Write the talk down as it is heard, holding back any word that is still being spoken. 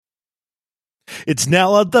It's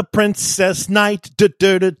Nella the Princess Knight.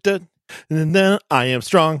 And then I am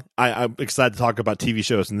strong. I'm excited to talk about TV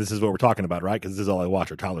shows, and this is what we're talking about, right? Because this is all I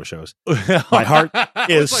watch are Tyler shows. My heart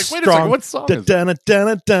is like, wait strong. a second, what song is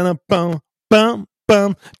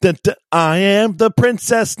it? I am the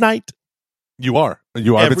Princess Knight. You are. I've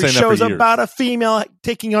been Every saying that show's for years. about a female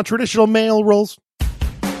taking on traditional male roles.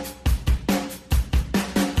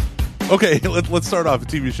 Okay, let's start off a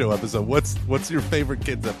TV show episode. What's your favorite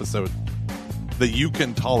kids episode that you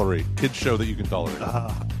can tolerate? Kids show that you can tolerate?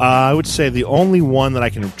 I would say the only one that I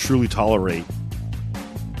can truly tolerate.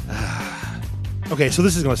 Okay, so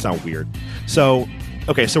this is going to sound weird. So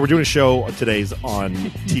we're doing a show today's on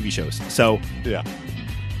TV shows. So Yeah.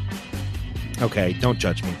 okay, don't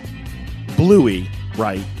judge me. Bluey,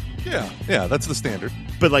 right? Yeah, that's the standard.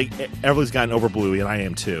 But like everybody's gotten over Bluey, and I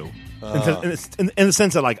am too. In the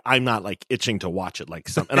sense that like I'm not like itching to watch it, like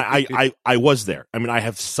some, and I was there. I mean, I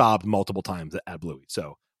have sobbed multiple times at Bluey,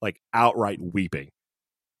 so like outright weeping.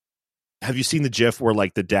 Have you seen the GIF where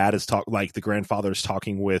like the dad is like the grandfather is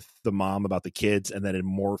talking with the mom about the kids, and then it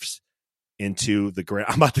morphs into the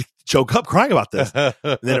I'm about to choke up crying about this. and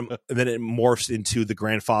then it morphs into the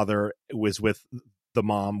grandfather was with the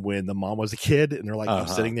mom when the mom was a kid, and they're like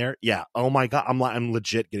sitting there. Yeah. Oh my god, I'm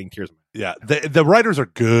legit getting tears. Yeah, the writers are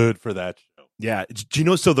good for that show. Yeah. Do you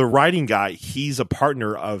know? So the writing guy, he's a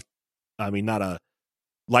partner of, I mean, not a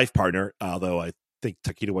life partner, although I think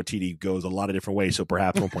Taika Waititi goes a lot of different ways. So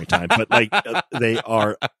perhaps one point in time, but like they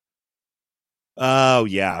are. Oh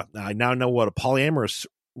yeah, I now know what a polyamorous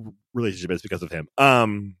relationship is because of him.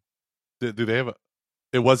 Do they have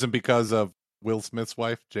it wasn't because of Will Smith's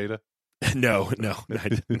wife, Jada? No. I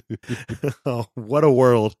didn't. Oh, what a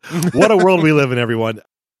world! What a world we live in, everyone.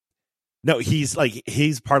 No, he's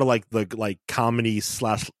part of like the like comedy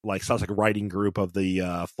slash writing group of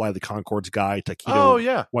the Fly the Conchords guy,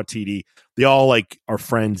 Taika Waititi. They all like are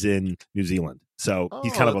friends in New Zealand, so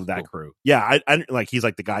he's kind of that crew. Yeah, I like he's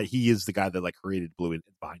like the guy. He is the guy that like created Blue and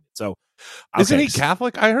behind it. So isn't he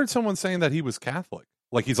Catholic? I heard someone saying that he was Catholic,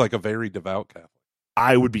 like he's like a very devout Catholic.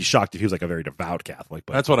 I would be shocked if he was like a very devout Catholic,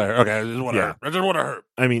 but that's what I heard. Okay, this is what I heard.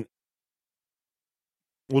 I mean,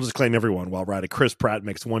 we'll just claim everyone while right. Chris Pratt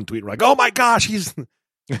makes one tweet. We're like, oh my gosh, he's.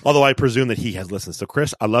 Although I presume that he has listened. So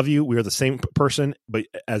Chris, I love you. We are the same person, but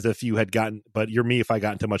as if you had gotten. But you're me if I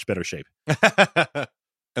got into much better shape.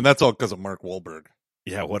 And that's all because of Mark Wahlberg.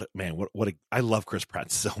 Yeah, I love Chris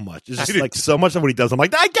Pratt so much. It's just like so much of what he does. I'm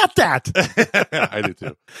like, I get that. I do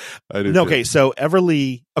too. Okay, so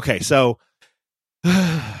Everly. Okay, so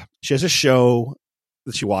she has a show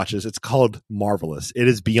that she watches. It's called Marvelous. It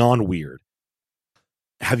is beyond weird.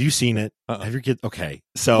 Have you seen it? Have your kids? Okay,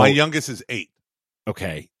 so my youngest is 8.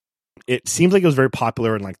 Okay, it seems like it was very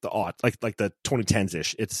popular in like the like the 2010s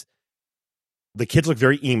ish. It's the kids look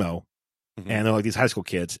very emo, and they're like these high school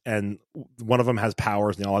kids, and one of them has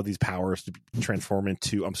powers, and they all have these powers to transform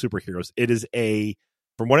into superheroes. It is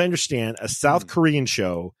from what I understand, a South Korean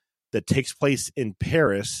show that takes place in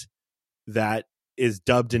Paris that is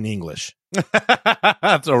dubbed in English.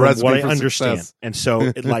 That's a recipe what I for understand. Success. And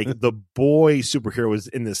so like the boy superhero is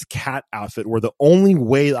in this cat outfit where the only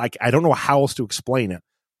way, like, I don't know how else to explain it.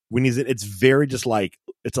 It's very just like,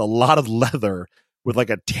 it's a lot of leather with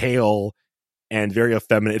like a tail and very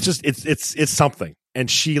effeminate. It's just, it's something.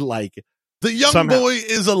 And she like, the young boy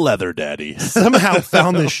is a leather daddy. Somehow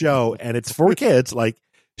found this show, and it's for kids. Like,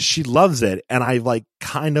 she loves it, and I like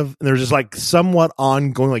there's just like somewhat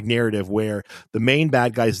ongoing like narrative where the main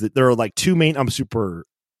bad guys, that there are like two main superheroes.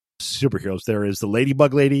 There is the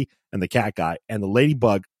Ladybug lady and the cat guy, and the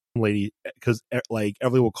Ladybug lady, because like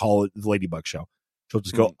everyone will call it the Ladybug show. She'll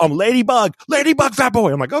just go, Ladybug, fat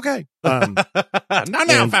boy. I'm like, okay, now,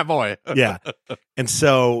 fat boy. Yeah, and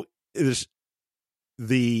so there's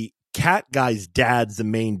the cat guy's dad's the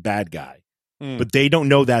main bad guy. But they don't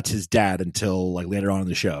know that's his dad until like later on in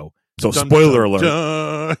the show. So spoiler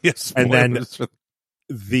alert. Yes, and then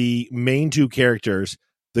the main two characters,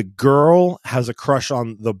 the girl has a crush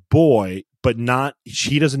on the boy, but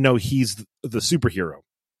she doesn't know he's the superhero.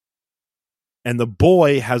 And the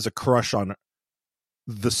boy has a crush on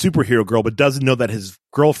the superhero girl, but doesn't know that his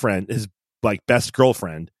girlfriend, his like best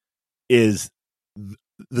girlfriend, is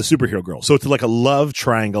the superhero girl. So it's like a love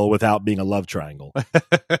triangle without being a love triangle.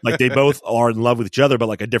 Like they both are in love with each other, but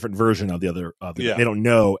like a different version of the other. They don't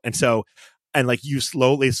know. And so, and like you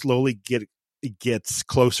slowly gets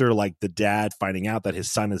closer, like the dad finding out that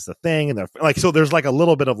his son is the thing. And like, so there's like a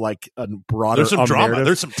little bit of like a broader, there's some drama. Narrative.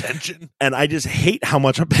 There's some tension. And I just hate how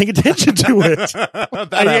much I'm paying attention to it.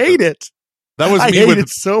 I hate it. That was me. I hate it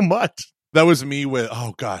so much. That was me with,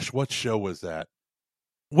 oh gosh, what show was that?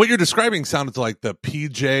 What you're describing sounded like the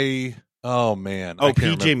PJ Oh man. Oh, I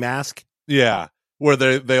can't PJ remember. Mask. Yeah, where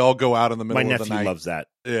they all go out in the middle My of the nephew night. loves that.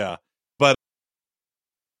 Yeah, but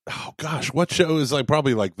oh gosh, what show is like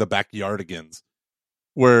probably like the Backyardigans,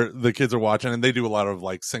 where the kids are watching and they do a lot of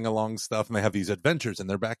like sing along stuff and they have these adventures in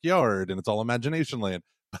their backyard and it's all imagination land.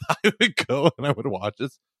 I would go and I would watch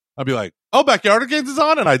this. I'd be like, "Oh, Backyardigans is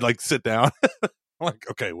on," and I'd like sit down. I'm like,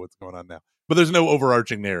 "Okay, what's going on now?" But there's no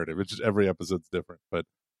overarching narrative. It's just every episode's different. But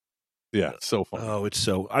yeah, so fun. Oh, it's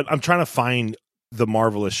so. I'm trying to find the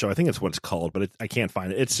Marvelous Show. I think that's what it's called, but I can't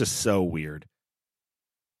find it. It's just so weird.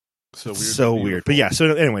 So weird. So weird. But yeah.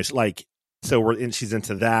 So, anyways, like, so we're in. She's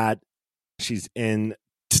into that. She's in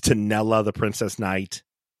Nella, the Princess Knight.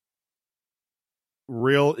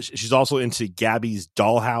 She's also into Gabby's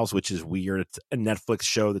Dollhouse, which is weird. It's a Netflix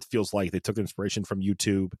show that feels like they took inspiration from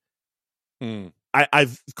YouTube.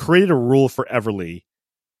 I've created a rule for Everly.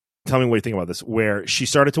 Tell me what you think about this. Where she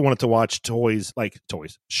started to want to watch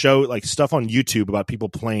show like stuff on YouTube about people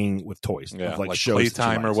playing with toys, Yeah, like shows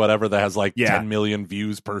Playtime or whatever that has like 10 million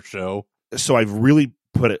views per show. So I've really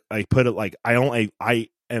put it like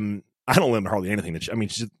I don't limit hardly anything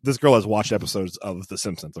that this girl has watched episodes of The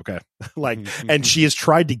Simpsons, okay? Like, and she has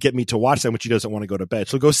tried to get me to watch them when she doesn't want to go to bed.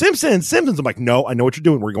 She'll go, Simpsons. I'm like, no, I know what you're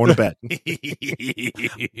doing. We're going to bed.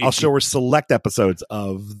 I'll show her select episodes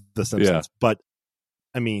of The Simpsons. Yeah. But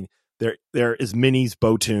I mean, there is Minnie's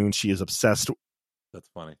Bowtoon. She is obsessed. That's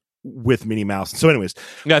funny. With Minnie Mouse. So anyways.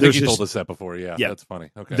 Yeah, I think you told us that before. Yeah, that's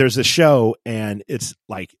funny. Okay. There's a show and it's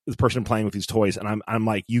like the person playing with these toys and I'm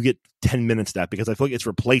like, you get 10 minutes of that because I feel like it's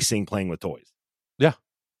replacing playing with toys. Yeah.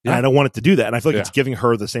 And I don't want it to do that. And I feel like it's giving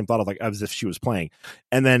her the same thought of like as if she was playing.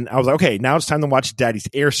 And then I was like, okay, now it's time to watch Daddy's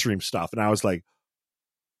Airstream stuff. And I was like,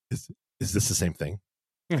 is this the same thing?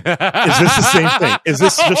 Is this the same thing? Is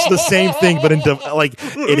this just the same thing? But like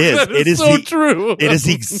it is. It is so true. It is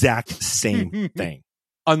the exact same thing.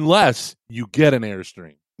 Unless you get an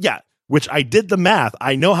Airstream. Yeah, which I did the math.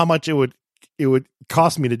 I know how much it would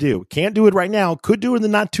cost me to do. Can't do it right now. Could do it in the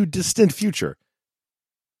not too distant future.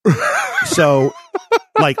 So,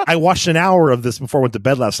 like, I watched an hour of this before I went to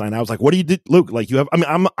bed last night. And I was like, "What do you do, Luke? Like, you have? I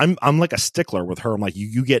mean, I'm like a stickler with her. I'm like,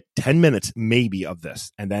 you get 10 minutes maybe of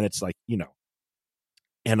this, and then it's like,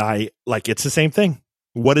 and I like it's the same thing.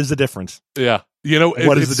 What is the difference? Yeah,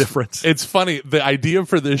 what is the difference? It's funny. The idea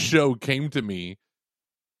for this show came to me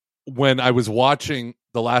when I was watching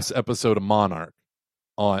the last episode of Monarch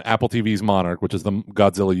on Apple TV's Monarch, which is the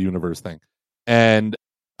Godzilla universe thing. And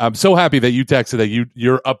I'm so happy that you texted that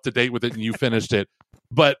you're up to date with it and you finished it.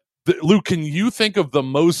 But Luke, can you think of the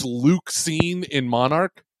most Luke scene in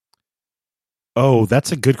Monarch? Oh,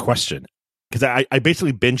 that's a good question. Because I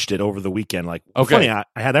basically binged it over the weekend. Like, funny, I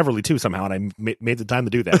had Everly too somehow, and I made the time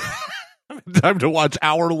to do that. Time to watch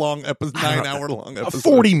 9-hour-long episodes.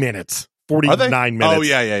 40 minutes. 49 minutes. Oh,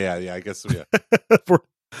 yeah. I guess so, yeah.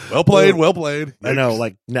 Well played. I know,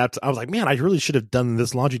 like, nap. I was like, man, I really should have done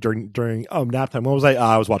this laundry during nap time. What was I?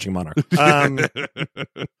 I was watching Monarch.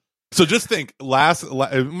 So just think,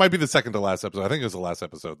 it might be the second to last episode. I think it was the last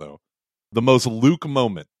episode, though. The most Luke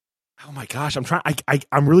moment. Oh, my gosh.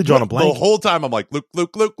 I'm really drawing a blank. The whole time, I'm like, Luke.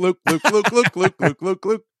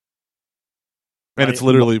 And it's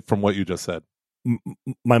literally from what you just said.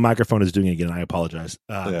 My microphone is doing it again. I apologize.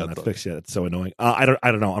 Not fixed yet. It's so annoying. I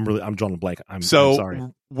don't know. I'm drawing a blank. I'm sorry.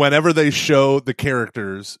 Whenever they show the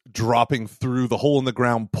characters dropping through the hole in the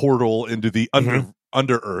ground portal into the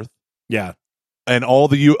under Earth, yeah, and all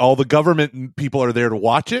the government people are there to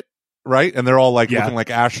watch it, right? And they're all like looking like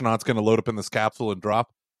astronauts going to load up in this capsule and drop.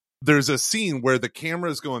 There's a scene where the camera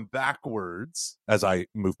is going backwards as I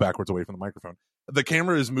move backwards away from the microphone. The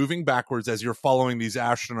camera is moving backwards as you're following these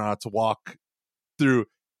astronauts walk through,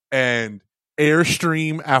 and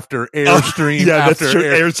Airstream after Airstream after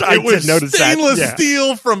Airstream. It was stainless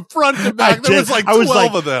steel from front to back. There was like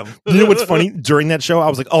 12 of them. You know what's funny? During that show, I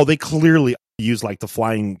was like, oh, they clearly use like the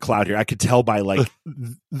flying cloud here. I could tell by like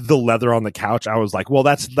the leather on the couch. I was like, well,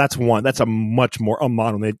 that's one. That's a much more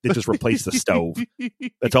modern. They just replaced the stove.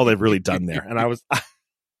 That's all they've really done there. And I was,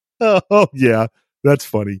 oh yeah. That's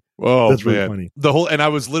funny. Oh, that's really funny. And I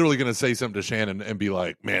was literally going to say something to Shannon and be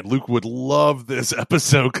like, "Man, Luke would love this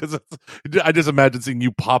episode," because I just imagine seeing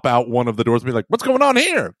you pop out one of the doors and be like, "What's going on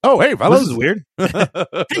here? Oh, hey, fellas, this is weird.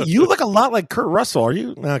 Hey, you look a lot like Kurt Russell. Are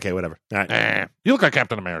you okay? Whatever. All right. You look like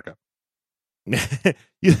Captain America."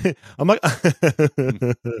 I'm like,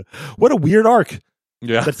 what a weird arc.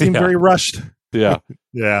 Yeah, that seemed very rushed. Yeah,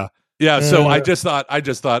 yeah. Yeah, so I just thought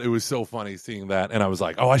it was so funny seeing that, and I was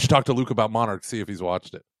like, "Oh, I should talk to Luke about Monarch, see if he's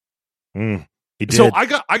watched it." He did. So I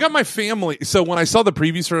got my family. So when I saw the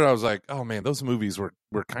previews for it, I was like, "Oh man, those movies were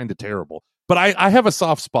kind of terrible." But I have a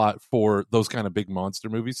soft spot for those kind of big monster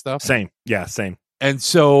movie stuff. Same. Yeah, same. And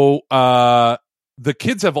so the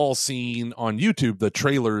kids have all seen on YouTube the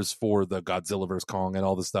trailers for the Godzilla vs. Kong and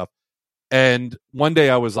all this stuff. And one day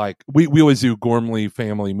I was like, we always do Gormley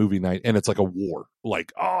family movie night, and it's like a war.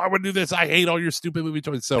 Like, oh, I would do this. I hate all your stupid movie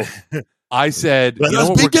choices. So I said, let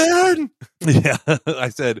us begin. Yeah, I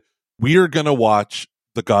said, we are going to watch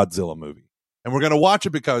the Godzilla movie. And we're going to watch it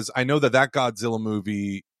because I know that Godzilla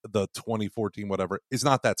movie, the 2014 whatever, is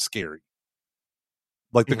not that scary.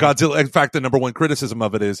 Like the Godzilla, in fact, the number one criticism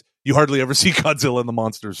of it is you hardly ever see Godzilla and the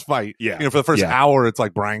monsters fight. Yeah. For the first hour, it's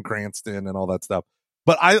like Bryan Cranston and all that stuff.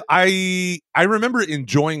 But I remember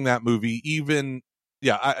enjoying that movie. Even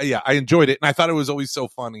I enjoyed it, and I thought it was always so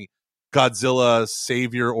funny. Godzilla,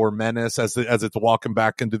 savior or menace, as it's walking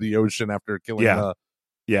back into the ocean after killing.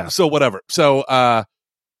 So whatever. So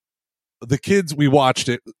the kids, we watched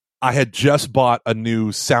it. I had just bought a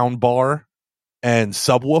new sound bar and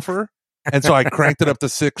subwoofer, and so I cranked it up to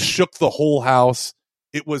 6, shook the whole house.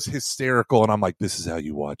 It was hysterical, and I'm like, "This is how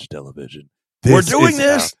you watch television." We're doing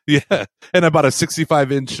this. Yeah. And I bought a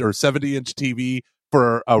 65-inch or 70-inch TV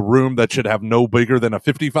for a room that should have no bigger than a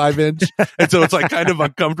 55-inch. And so it's like kind of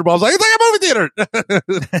uncomfortable. I was like, it's like a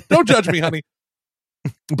movie theater. Don't judge me, honey.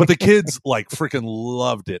 But the kids like freaking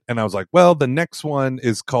loved it. And I was like, well, the next one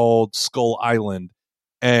is called Skull Island.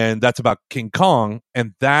 And that's about King Kong.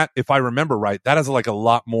 And that, if I remember right, that has like a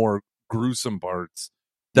lot more gruesome parts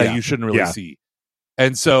that you shouldn't really see.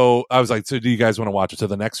 And so I was like, so do you guys want to watch it? So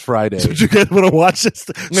the next Friday. So do you guys want to watch this?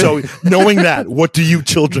 So knowing that, what do you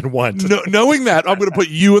children want? Knowing that, I'm going to put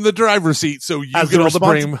you in the driver's seat so you get all the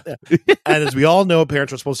blame. And as we all know,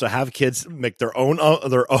 parents are supposed to have kids make their own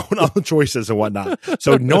choices and whatnot.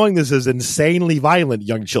 So knowing this is insanely violent,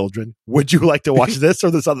 young children, would you like to watch this or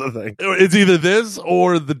this other thing? It's either this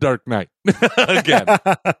or The Dark Knight. Again.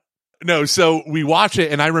 No, so we watch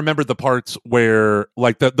it, and I remember the parts where,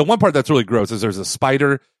 like, the one part that's really gross is there's a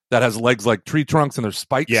spider that has legs like tree trunks, and there's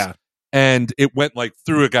spikes. Yeah. And it went, like,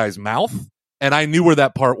 through a guy's mouth, and I knew where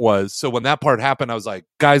that part was. So when that part happened, I was like,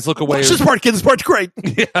 guys, look away. Watch this part, kid. This part's great.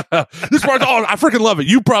 Yeah. This part, I freaking love it.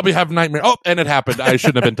 You probably have nightmares. Oh, and it happened. I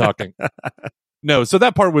shouldn't have been talking. No, so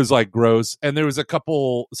that part was, like, gross, and there was a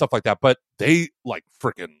couple stuff like that, but they, like,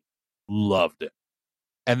 freaking loved it.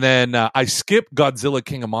 And then I skipped Godzilla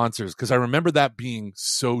King of Monsters because I remember that being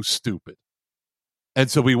so stupid.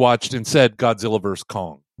 And so we watched instead Godzilla vs.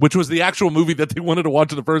 Kong, which was the actual movie that they wanted to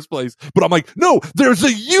watch in the first place. But I'm like, no, there's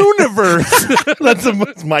a universe. That's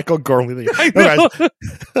a Michael Gormley thing. I know.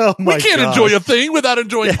 Oh my we can't enjoy a thing without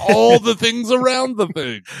enjoying all the things around the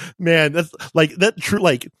thing. Man, that's like that true.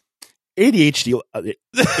 Like ADHD.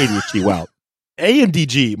 Wow.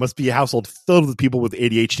 AMDG must be a household filled with people with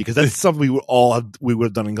ADHD because that's something we would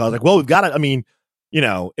have done in college. Like, well, we've got to. I mean,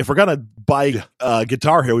 if we're gonna buy a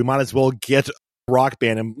guitar here, we might as well get a rock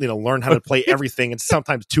band and learn how to play everything and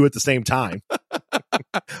sometimes two at the same time.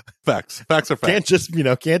 Facts are facts.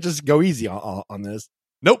 Can't just go easy on this.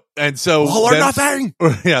 Nope. And so all or nothing.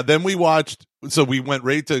 Yeah. Then we watched. So we went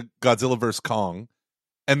right to Godzilla vs. Kong,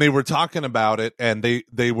 and they were talking about it, and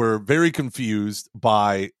they were very confused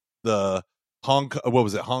by the Hong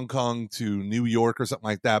Kong to New York or something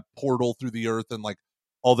like that, portal through the earth and like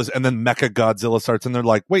all this, and then Mecha Godzilla starts, and they're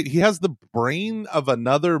like, wait, he has the brain of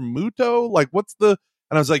another Muto? Like, what's the... And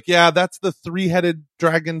I was like, yeah, that's the 3-headed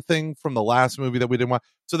dragon thing from the last movie that we didn't watch.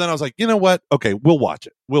 So then I was like, you know what? Okay, we'll watch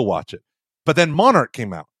it. But then Monarch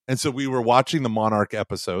came out, and so we were watching the Monarch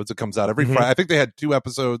episodes. It comes out every Friday. I think they had 2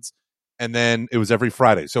 episodes, and then it was every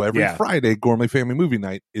Friday. So every Friday, Gormley Family Movie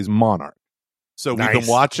Night is Monarch. So we've been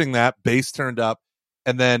watching that, bass turned up.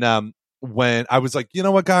 And then when I was like, you know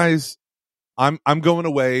what, guys, I'm going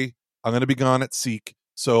away. I'm going to be gone at Seek.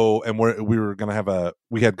 So, and we were going to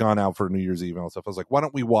we had gone out for New Year's Eve and all stuff. I was like, why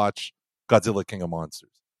don't we watch Godzilla King of Monsters?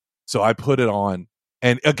 So I put it on.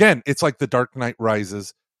 And again, it's like The Dark Knight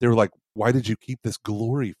Rises. They were like, why did you keep this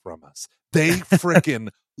glory from us? They freaking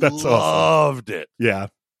loved it. Yeah.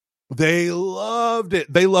 They loved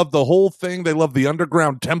it. They loved the whole thing. They loved the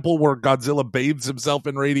underground temple where Godzilla bathes himself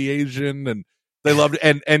in radiation, and they loved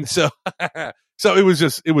it. And so, so it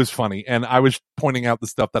was funny. And I was pointing out the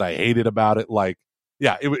stuff that I hated about it. Like,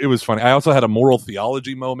 yeah, it was funny. I also had a moral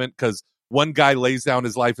theology moment because one guy lays down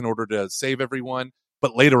his life in order to save everyone,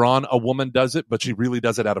 but later on a woman does it, but she really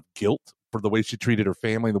does it out of guilt for the way she treated her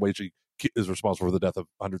family, the way she is responsible for the death of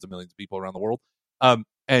hundreds of millions of people around the world.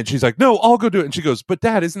 And she's like, no, I'll go do it. And she goes, but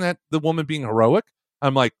Dad, isn't that the woman being heroic?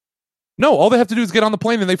 I'm like, no, all they have to do is get on the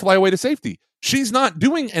plane and they fly away to safety. She's not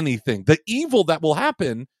doing anything. The evil that will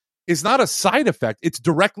happen is not a side effect. It's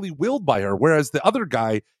directly willed by her. Whereas the other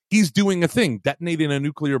guy he's doing a thing, detonating a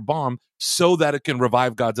nuclear bomb so that it can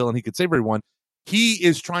revive Godzilla and he could save everyone. He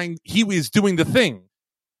is doing the thing,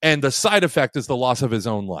 and the side effect is the loss of his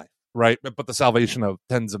own life, right? But the salvation of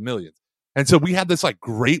tens of millions. And so we had this like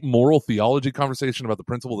great moral theology conversation about the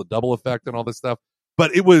principle of the double effect and all this stuff.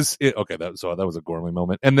 But that was a Gormley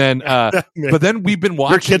moment. And then, but then we've been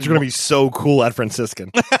watching. Your kids are going to be so cool at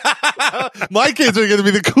Franciscan. My kids are going to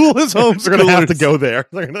be the coolest homeschoolers. They're going to have to go there.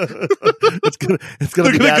 It's going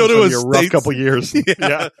to go to a rough couple years.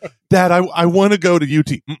 Yeah. Dad, I want to go to UT.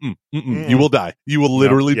 You will die. You will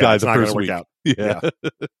literally die the first week. Yeah.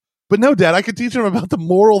 But no, Dad, I could teach him about the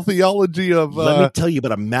moral theology of. Let me tell you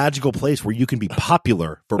about a magical place where you can be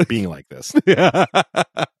popular for being like this. Yeah.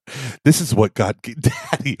 This is what got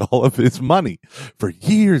Daddy all of his money for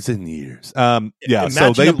years and years.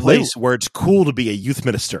 Imagine a place where it's cool to be a youth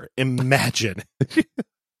minister. Imagine.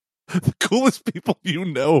 The coolest people you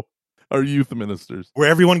know are youth ministers. Where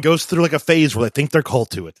everyone goes through like a phase where they think they're called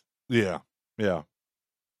to it. Yeah. Yeah.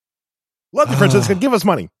 Love you, Franciscan. Give us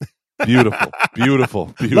money.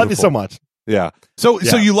 Beautiful. Love you so much. Yeah. So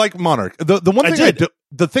you like Monarch. The one thing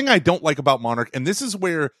the thing I don't like about Monarch, and this is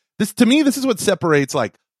where this is what separates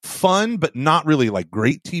like fun but not really like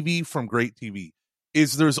great TV from great TV,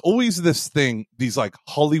 is there's always this thing, these like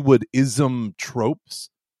Hollywood-ism tropes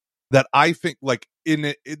that I think like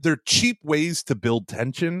they're cheap ways to build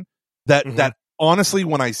tension that honestly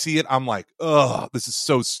when I see it I'm like, ugh, this is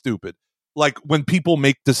so stupid. Like when people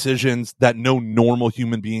make decisions that no normal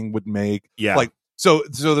human being would make. Yeah. Like, so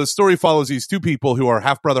the story follows these two people who are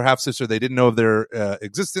half brother, half sister. They didn't know of their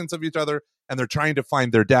existence of each other, and they're trying to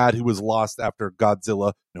find their dad who was lost after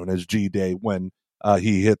Godzilla, known as G-Day, when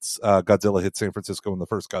Godzilla hits San Francisco in the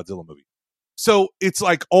first Godzilla movie. So it's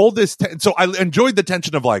like all this. So I enjoyed the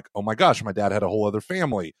tension of like, oh my gosh, my dad had a whole other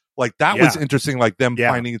family. Like that was interesting. Like them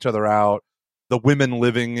finding each other out. The women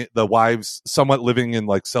the wives somewhat living in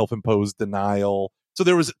like self-imposed denial. So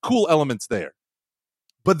there was cool elements there.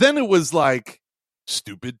 But then it was like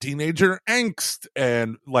stupid teenager angst.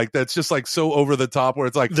 And like, that's just like so over the top where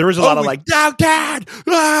it's like, there was a lot of like, oh, dad.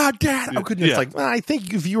 How could you? It's like, well, I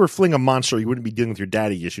think if you were fleeing a monster, you wouldn't be dealing with your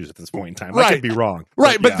daddy issues at this point in time. I could be wrong.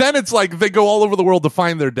 Right. But then it's like, they go all over the world to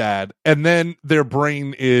find their dad. And then their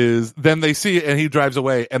brain then they see it and he drives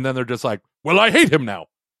away. And then they're just like, well, I hate him now.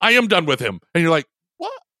 I am done with him. And you're like,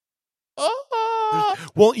 what?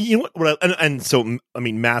 Well, you know what? And so, I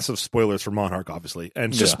mean, massive spoilers for Monarch, obviously.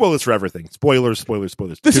 And just spoilers for everything. Spoilers.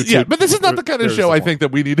 But this is not the kind of show I think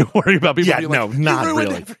that we need to worry about people being like, no, not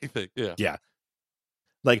really. Everything. Yeah.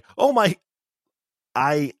 Like, oh my.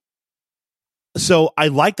 So I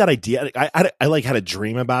like that idea. I like had a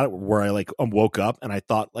dream about it where I like woke up and I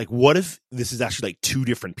thought like, what if this is actually like two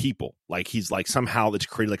different people? Like he's like somehow it's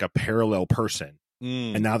created like a parallel person.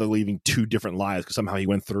 And now they're leaving two different lives because somehow he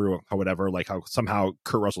went through or whatever, like how somehow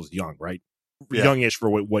Kurt Russell's young, right? Yeah. Youngish for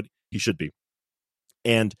what he should be.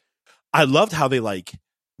 And I loved how they like,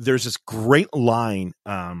 there's this great line.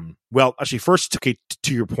 Well, actually, first, okay,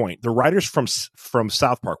 to your point, the writers from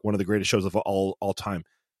South Park, one of the greatest shows of all time,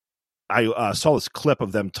 I saw this clip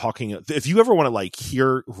of them talking. If you ever want to like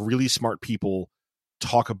hear really smart people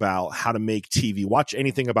talk about how to make TV, watch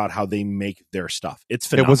anything about how they make their stuff. It's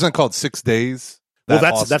phenomenal. It wasn't called 6 Days. Well,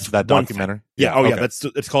 that's that documentary. Yeah. Oh, okay.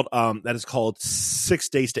 Yeah. It's called that is called 6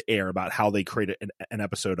 Days to Air, about how they created an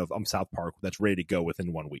episode of South Park that's ready to go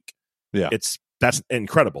within 1 week. Yeah, that's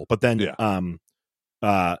incredible. But then there's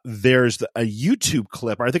a YouTube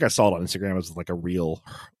clip, or I think I saw it on Instagram as like a reel,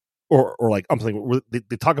 or like something where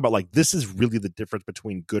they talk about like this is really the difference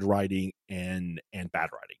between good writing and bad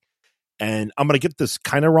writing. And I'm gonna get this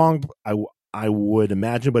kind of wrong, I would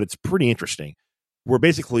imagine, but it's pretty interesting. Where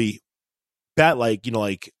basically bad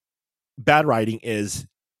writing is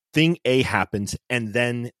thing A happens and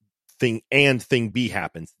then thing B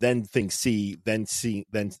happens, then thing C, then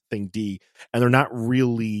thing D, and they're not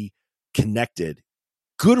really connected.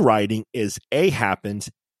 Good writing is A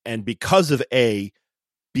happens, and because of A,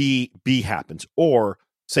 B happens. Or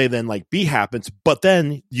say then like B happens, but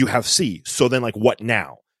then you have C. So then like what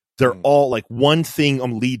now? They're all like one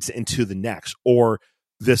thing leads into the next, or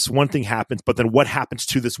this one thing happens, but then what happens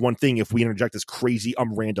to this one thing if we interject this crazy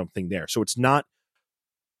random thing there? So it's not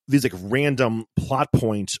these like random plot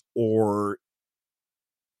points or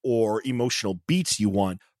emotional beats you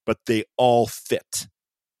want, but they all fit.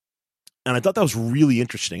 And I thought that was really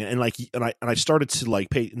interesting. And like, I started to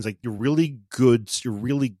like pay. It's like your really good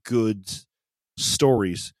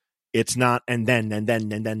stories. It's not and then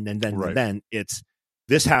it's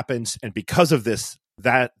this happens, and because of this,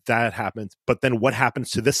 that happens. But then what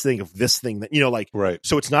happens to this thing of this thing that like right.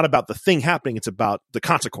 So it's not about the thing happening; it's about the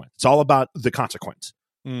consequence. It's all about the consequence.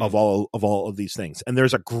 of all of these things. And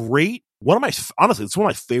there's a great honestly, it's one of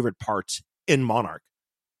my favorite parts in Monarch.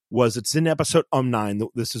 It's in episode 9.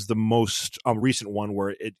 This is the most recent one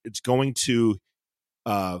where it's going to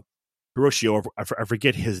Hiroshio. I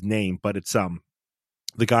forget his name, but it's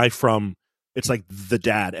the guy from, it's like the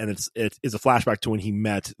dad, and it's a flashback to when he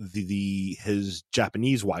met his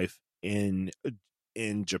Japanese wife in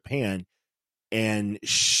Japan, and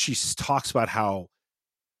she talks about how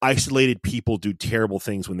isolated people do terrible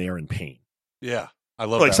things when they are in pain. Yeah, I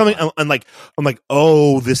love like that something. line. I'm like,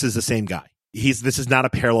 oh, this is the same guy. This is not a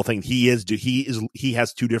parallel thing. He has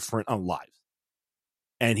two different lives,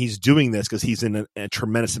 and he's doing this because he's in a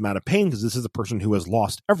tremendous amount of pain, because this is a person who has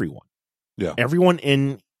lost everyone. Yeah, everyone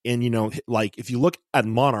in like, if you look at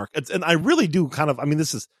Monarch, and I really do kind of, I mean,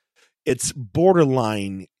 it's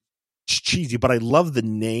borderline cheesy, but I love the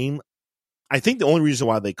name. I think the only reason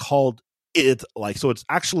why they called it so it's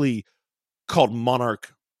actually called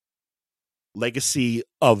Monarch Legacy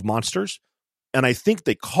of Monsters. And I think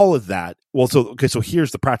they call it that. Well, so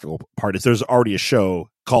here's the practical part: is there's already a show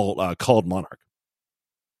called Monarch,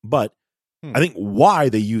 but I think why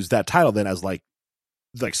they use that title then as like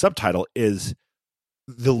subtitle is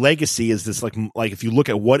the legacy is this like if you look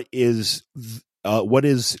at what is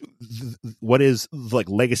like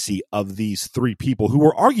legacy of these three people who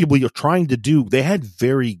were arguably trying to do, they had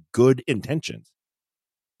very good intentions,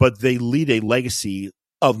 but they lead a legacy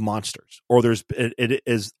of monsters, or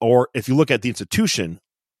or if you look at the institution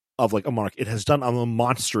of like a Monarch, it has done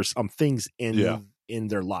monstrous things in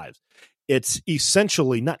their lives. It's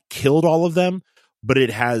essentially not killed all of them, but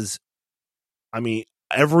it has, I mean,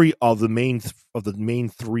 every of the main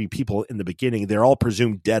three people in the beginning, they're all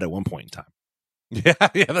presumed dead at one point in time. Yeah,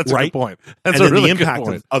 that's right? a good point. That's and a then really the impact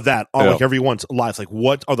good point. of that on like everyone's lives. Like,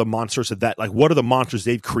 what are the monsters of that? Like, what are the monsters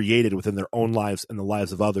they've created within their own lives and the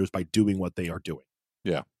lives of others by doing what they are doing?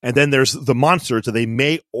 Yeah. And then there's the monsters that they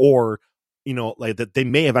may, or, like that they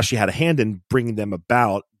may have actually had a hand in bringing them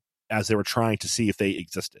about as they were trying to see if they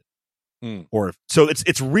existed. Or so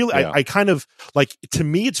it's really, I kind of like, to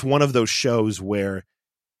me, it's one of those shows where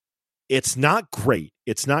it's not great.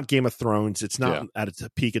 It's not Game of Thrones. It's not at its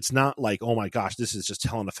peak. It's not like, oh my gosh, this is just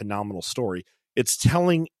telling a phenomenal story. It's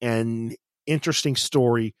telling an interesting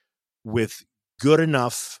story with good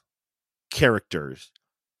enough characters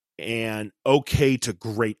and okay to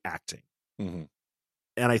great acting. Mm-hmm.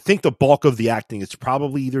 And I think the bulk of the acting is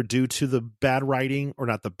probably either due to the bad writing or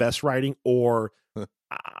not the best writing, or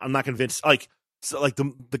I'm not convinced. Like, so like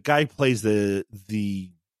the guy plays the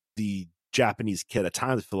Japanese kid. At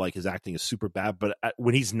times I feel like his acting is super bad, but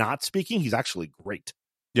when he's not speaking, he's actually great.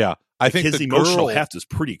 Yeah, I think his emotional heft is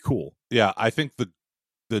pretty cool. Yeah, I think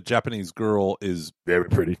the Japanese girl is very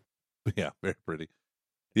pretty. Yeah, very pretty.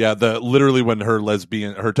 Yeah, literally when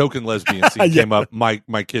her token lesbian scene came up,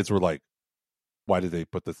 my kids were like, "Why did they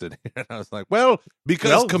put this in here?" And I was like, "Well,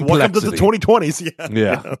 because complexity." Welcome to the 2020s.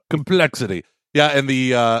 Yeah, complexity. Yeah, and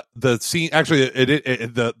the scene, actually,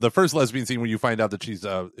 the first lesbian scene when you find out that she's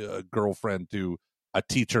a girlfriend to a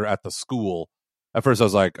teacher at the school. At first, I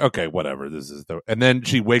was like, "Okay, whatever. This is and then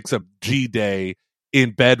she wakes up G-Day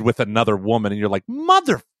in bed with another woman, and you're like,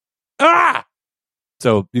 "Mother, ah!"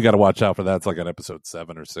 So you got to watch out for that. It's like on episode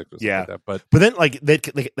 7 or 6 or something like that. But then like they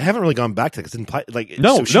haven't really gone back to it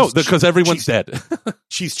because because everyone's dead.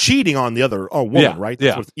 She's cheating on the other woman, right?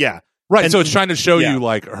 Right. And so it's trying to show you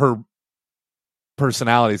like her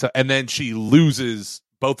personality. So, and then she loses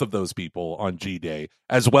both of those people on G-Day,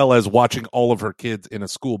 as well as watching all of her kids in a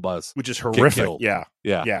school bus, which is horrific. Yeah.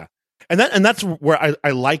 And that's where I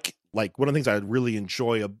like one of the things I really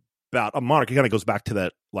enjoy about a Monarch. It kind of goes back to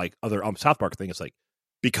that like other South Park thing. It's like,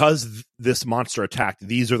 because this monster attacked,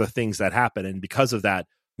 these are the things that happen, and because of that,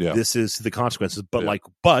 this is the consequences. But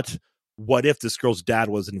but what if this girl's dad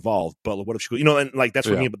was involved? But what if she, and like that's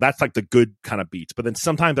what I mean. But that's like the good kind of beats. But then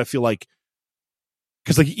sometimes I feel like,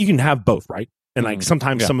 because like you can have both, right? And like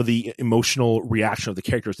sometimes some of the emotional reaction of the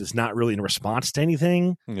characters is not really in response to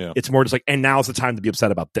anything. Yeah, it's more just like, and now's the time to be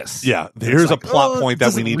upset about this. Yeah, here's a plot point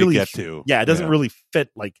that we need to get to. Yeah, it doesn't really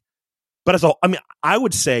fit like. But as I mean, I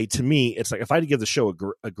would say, to me, it's like, if I had to give the show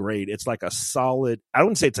a grade, it's like a solid. I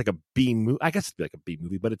wouldn't say it's like a B movie. I guess it'd be like a B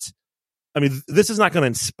movie, but it's. I mean, this is not going to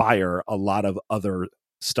inspire a lot of other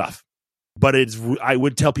stuff, but I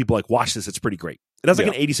would tell people like, watch this. It's pretty great. It has like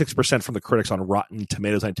an 86% from the critics on Rotten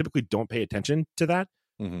Tomatoes. I typically don't pay attention to that.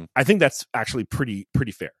 Mm-hmm. I think that's actually pretty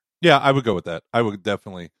fair. Yeah, I would go with that. I would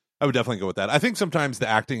definitely go with that. I think sometimes the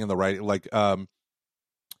acting and the writing, like.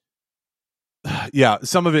 Yeah,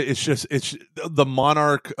 some of it's the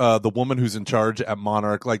Monarch, the woman who's in charge at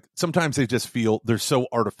Monarch. Like sometimes they just feel they're so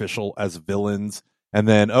artificial as villains And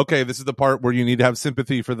then, okay, this is the part where you need to have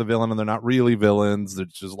sympathy for the villain, and they're not really villains.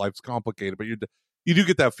 It's just life's complicated. But you do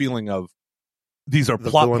get that feeling of these are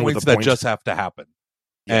plot points that just have to happen.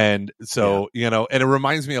 Yeah. And so, and it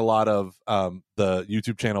reminds me a lot of the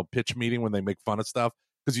YouTube channel Pitch Meeting when they make fun of stuff,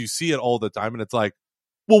 because you see it all the time, and it's like,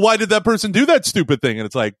 well, why did that person do that stupid thing? And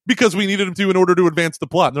it's like, because we needed him to in order to advance the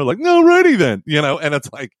plot. And they're like, no, alrighty then, and it's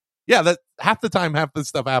like, yeah, that half the time, half this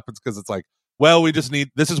stuff happens because it's like, well, we just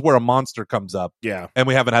need, this is where a monster comes up. Yeah. And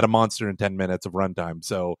we haven't had a monster in 10 minutes of runtime.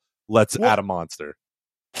 So let's add a monster.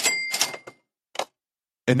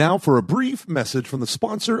 And now for a brief message from the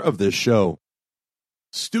sponsor of this show.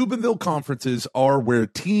 Steubenville conferences are where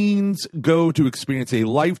teens go to experience a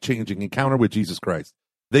life-changing encounter with Jesus Christ.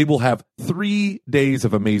 They will have 3 days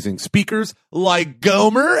of amazing speakers like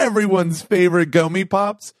Gomer, everyone's favorite Gomy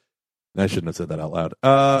Pops. I shouldn't have said that out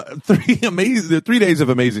loud. 3 days of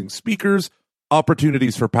amazing speakers,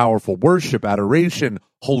 opportunities for powerful worship, adoration,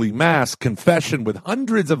 holy mass, confession with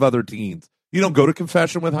hundreds of other teens. You don't go to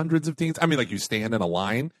confession with hundreds of teens. I mean, like, you stand in a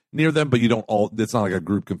line near them, but you don't all, it's not like a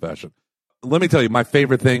group confession. Let me tell you, my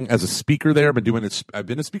favorite thing as a speaker there, I've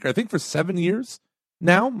been a speaker, I think, for 7 years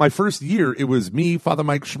now. My first year, it was me, Father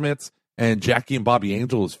Mike Schmitz, and Jackie and Bobby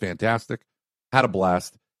Angel. Was fantastic. Had a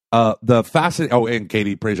blast. And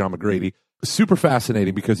Katie Prejean McGrady. Super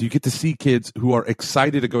fascinating because you get to see kids who are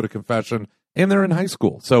excited to go to confession, and they're in high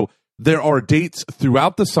school. So there are dates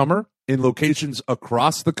throughout the summer in locations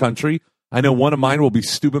across the country. I know one of mine will be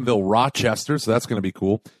Steubenville, Rochester, so that's going to be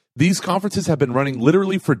cool. These conferences have been running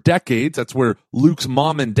literally for decades. That's where Luke's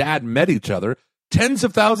mom and dad met each other. Tens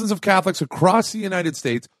of thousands of Catholics across the United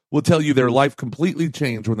States will tell you their life completely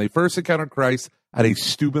changed when they first encountered Christ at a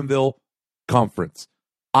Steubenville conference.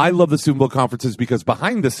 I love the Steubenville conferences because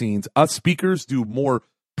behind the scenes, us speakers do more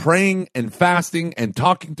praying and fasting and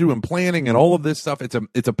talking through and planning and all of this stuff.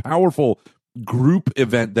 It's a powerful group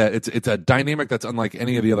event that it's a dynamic that's unlike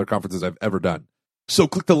any of the other conferences I've ever done. So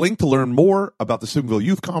click the link to learn more about the Steubenville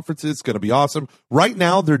Youth Conferences. It's going to be awesome. Right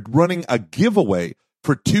now, they're running a giveaway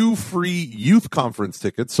for 2 free youth conference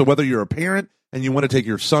tickets. So whether you're a parent and you want to take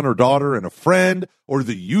your son or daughter and a friend, or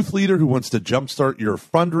the youth leader who wants to jumpstart your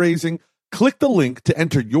fundraising, click the link to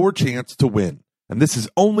enter your chance to win. And this is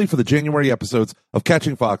only for the January episodes of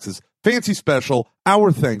Catching Fox's Fancy Special,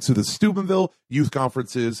 our thanks to the Steubenville Youth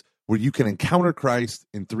Conferences, where you can encounter Christ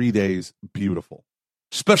in 3 days. Beautiful.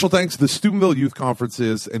 Special thanks to the Steubenville Youth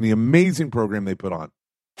Conferences and the amazing program they put on.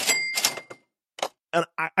 And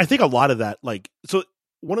I think a lot of that, like, so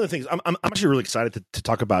one of the things, I'm actually really excited to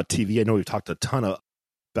talk about TV. I know we've talked a ton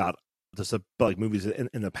about this, about like movies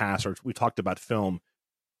in the past, or we talked about film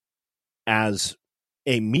as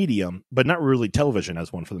a medium, but not really television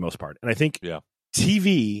as one for the most part. And I think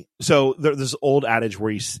TV, so there's this old adage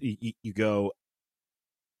where you go,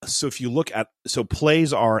 so if you look at, so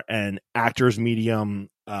plays are an actor's medium,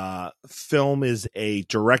 film is a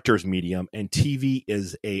director's medium, and TV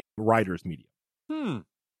is a writer's medium.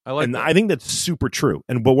 I like that. I think that's super true.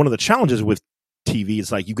 But one of the challenges with TV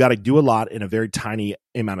is like you got to do a lot in a very tiny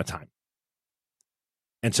amount of time.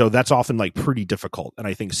 And so that's often like pretty difficult. And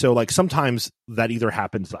I think so, like, sometimes that either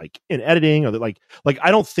happens like in editing, or that like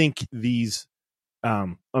I don't think these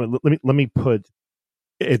let me put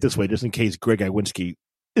it this way, just in case Greg Iwinski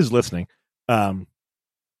is listening. One,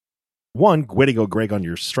 way to go, Greg, on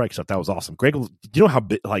your strike stuff. That was awesome. Greg, do you know how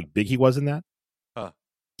big he was in that?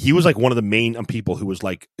 He was like one of the main people who was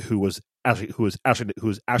he was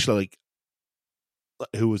like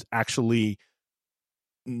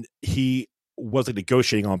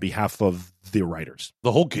negotiating on behalf of the writers,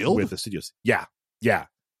 the whole guild with the studios. Yeah.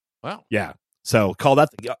 Wow. Yeah. So call that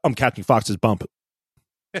Captain Fox's bump.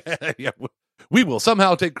 Yeah, we will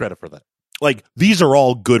somehow take credit for that. Like, these are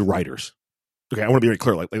all good writers. Okay, I want to be very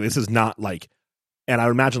clear. Like this is not like, and I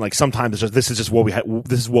would imagine like sometimes this is just what we had.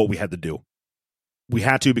 This is what we had to do. We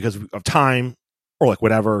had to because of time, or like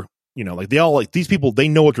whatever. Like they all, like, these people, they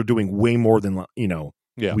know what they're doing way more than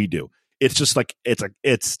we do. It's just like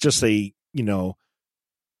it's just a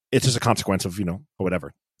consequence of or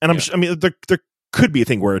whatever. And there could be a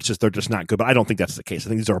thing where it's just they're just not good, but I don't think that's the case. I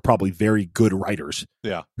think these are probably very good writers.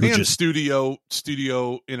 Yeah, and just studio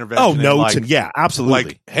intervention. Oh, notes and absolutely.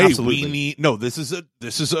 Like, hey, absolutely. This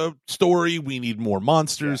is a story. We need more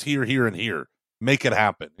monsters here, and here. Make it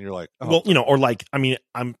happen. And you're like, oh. Well, or like,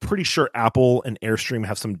 I'm pretty sure Apple and Airstream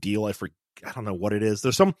have some deal. I don't know what it is.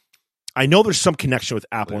 I know there's some connection with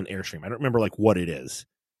Apple and Airstream. I don't remember like what it is,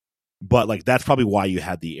 but like that's probably why you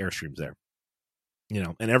had the Airstreams there.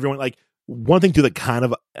 And everyone, like, one thing too that kind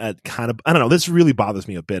of I don't know, this really bothers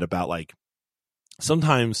me a bit about like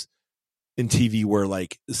sometimes in TV where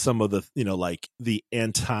like some of the like the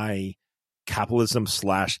anti capitalism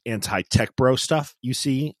 / anti-tech bro stuff you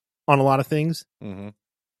see on a lot of things. Mm-hmm.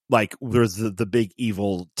 Like there's the big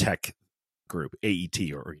evil tech group,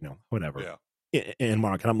 AET or whatever. Yeah. In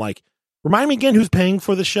Monarch, and I'm like, remind me again who's paying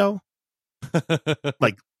for the show?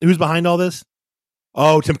 Like who's behind all this?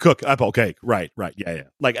 Oh, Tim Cook, Apple. Okay, right, yeah.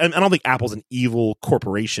 Like I don't think Apple's an evil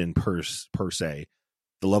corporation per se,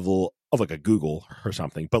 the level of like a Google or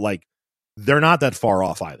something, but like they're not that far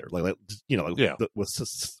off either. With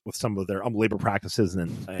some of their labor practices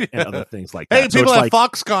and other things like that. Hey, people at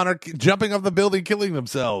Foxconn are jumping off the building, killing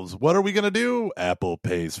themselves. What are we going to do? Apple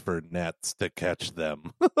pays for nets to catch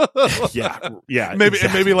them. yeah.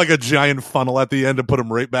 Maybe like a giant funnel at the end to put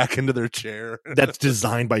them right back into their chair. That's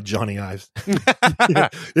designed by Johnny Ives.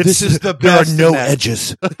 This is the best. There are no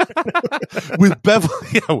edges.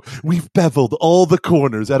 We've beveled all the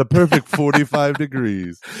corners at a perfect 45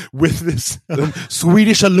 degrees with this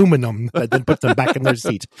Swedish aluminum that then puts them back in their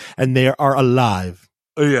seat, and they are alive.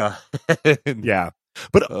 Yeah.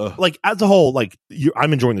 But like as a whole, like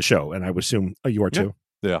I'm enjoying the show, and I would assume you are too.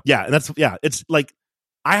 Yeah. And it's like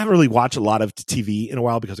I haven't really watched a lot of TV in a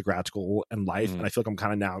while because of grad school and life, and I feel like I'm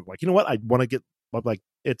kind of now like, you know what, I want to get like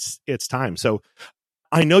it's time. So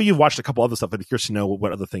I know you've watched a couple other stuff. I'd be curious to know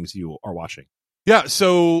what other things you are watching. Yeah,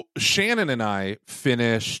 so Shannon and I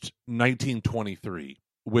finished 1923.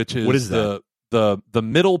 Which is, what is the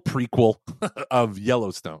middle prequel of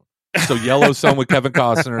Yellowstone. So Yellowstone with Kevin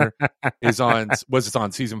Costner is on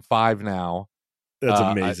season 5 now. That's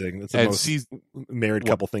amazing. That's the most married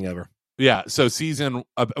couple thing ever. Yeah. So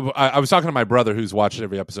I was talking to my brother who's watched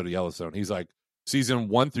every episode of Yellowstone. He's like, season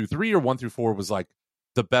 1 through 3 or 1 through 4 was like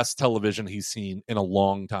the best television he's seen in a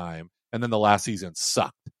long time, and then the last season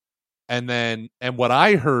sucked. And what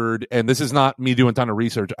I heard, and this is not me doing a ton of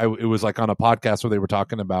research, it was like on a podcast where they were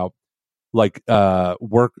talking about like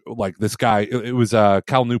work, like this guy, it was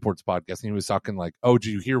Cal Newport's podcast, and he was talking like, oh, did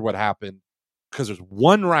you hear what happened? Because there's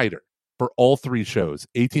one writer for all 3 shows,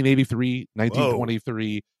 1883,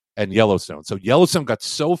 1923, Whoa. And Yellowstone. So Yellowstone got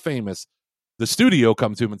so famous, the studio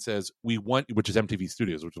comes to him and says, which is MTV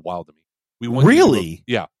Studios, which is wild to me. We want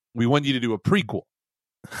we want you to do a prequel.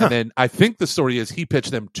 And then I think the story is he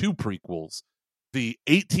pitched them 2 prequels. The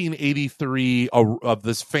 1883 of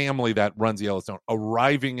this family that runs Yellowstone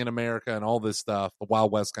arriving in America and all this stuff, the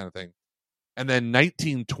Wild West kind of thing. And then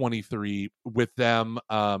 1923 with them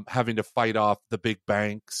having to fight off the big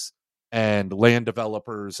banks and land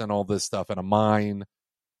developers and all this stuff and a mine.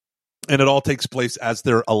 And it all takes place as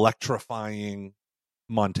they're electrifying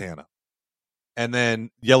Montana. And then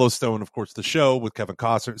Yellowstone, of course, the show with Kevin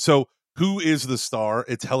Costner. So who is the star?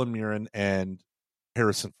 It's Helen Mirren and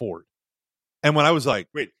Harrison Ford. And when I was like,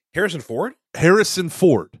 wait, Harrison Ford? Harrison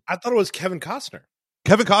Ford. I thought it was Kevin Costner.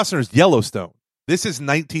 Kevin Costner is Yellowstone. This is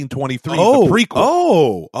 1923, the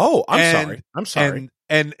prequel. I'm sorry.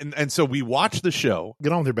 And so we watched the show.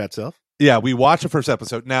 Get on with your bad self. Yeah, we watched the first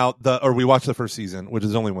episode. We watched the first season, which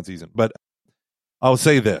is only 1 season. But I'll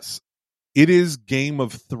say this. It is Game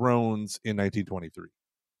of Thrones in 1923.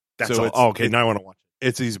 That's so all. Okay, now I want to watch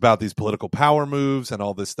it. It's about these political power moves and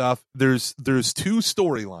all this stuff. There's 2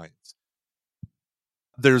 storylines.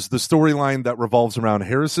 There's the storyline that revolves around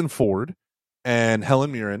Harrison Ford and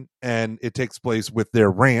Helen Mirren, and it takes place with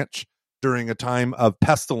their ranch during a time of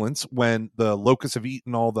pestilence when the locusts have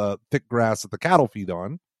eaten all the thick grass that the cattle feed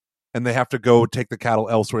on, and they have to go take the cattle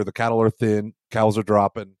elsewhere. The cattle are thin, cows are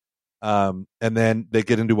dropping, and then they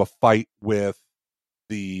get into a fight with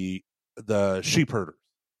the sheep herders.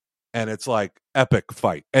 And it's like epic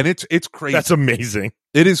fight, and it's crazy. That's amazing.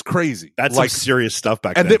 It is crazy. That's like some serious stuff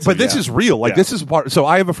back then. But this is real. Like this is part. So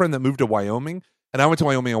I have a friend that moved to Wyoming, and I went to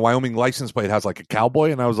Wyoming. And Wyoming license plate has like a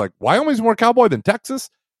cowboy, and I was like, Wyoming's more cowboy than Texas.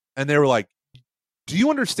 And they were like, do you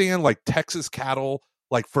understand? Like Texas cattle,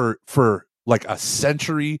 like for like a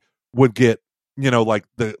century would get, like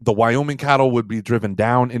the Wyoming cattle would be driven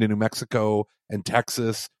down into New Mexico and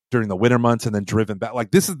Texas during the winter months, and then driven back.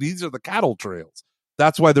 Like these are the cattle trails.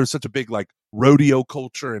 That's why there's such a big like rodeo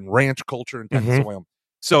culture and ranch culture in Texas and Wyoming.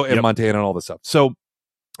 So in Montana and all this stuff. So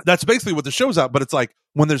that's basically what the show's about. But it's like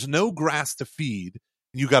when there's no grass to feed,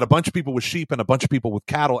 you got a bunch of people with sheep and a bunch of people with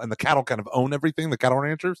cattle, and the cattle kind of own everything, the cattle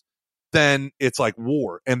ranchers, then it's like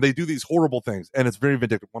war. And they do these horrible things, and it's very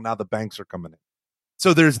vindictive. Well, now the banks are coming in.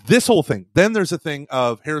 So there's this whole thing. Then there's a thing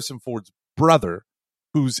of Harrison Ford's brother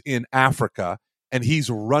who's in Africa, and he's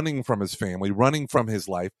running from his family, running from his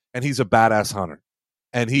life, and he's a badass hunter.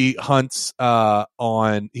 And he hunts for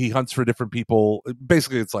different people.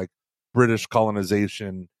 Basically, it's like British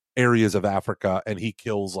colonization areas of Africa, and he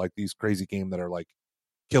kills like these crazy game that are like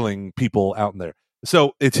killing people out in there.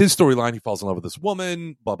 So it's his storyline. He falls in love with this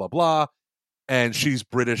woman, blah, blah, blah. and she's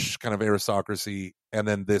British kind of aristocracy, and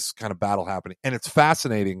then this kind of battle happening. And it's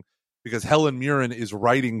fascinating because Helen Mirren is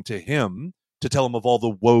writing to him to tell him of all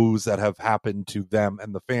the woes that have happened to them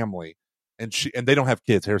and the family. And they don't have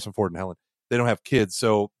kids, Harrison Ford and Helen. They don't have kids,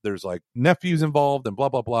 so there's like nephews involved and blah,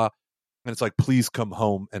 blah, blah. And it's like, please come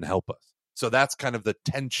home and help us. So that's kind of the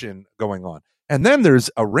tension going on. And then there's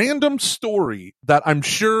a random story that I'm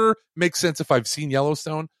sure makes sense if I've seen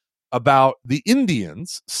Yellowstone about the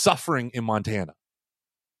Indians suffering in Montana.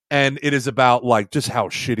 And it is about like just how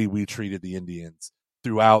shitty we treated the Indians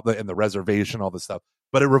throughout in the reservation, all this stuff.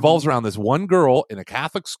 But it revolves around this one girl in a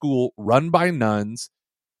Catholic school run by nuns,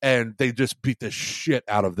 and they just beat the shit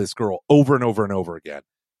out of this girl over and over and over again.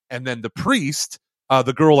 And then the priest,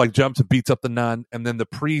 the girl like jumps and beats up the nun, and then the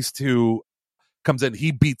priest who comes in,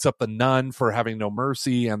 he beats up the nun for having no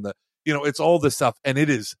mercy, and it's all this stuff, and it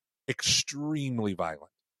is extremely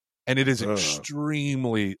violent, and it is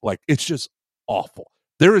extremely it's just awful.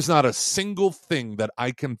 There is not a single thing that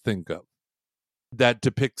I can think of that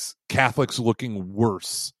depicts Catholics looking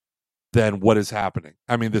worse than what is happening.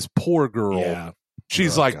 I mean, this poor girl,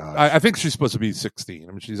 she's I think she's supposed to be 16.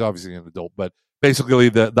 I mean, she's obviously an adult, but basically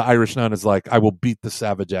the Irish nun is like, I will beat the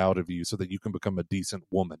savage out of you so that you can become a decent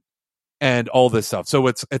woman. And all this stuff. So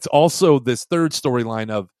it's also this third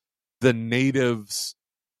storyline of the natives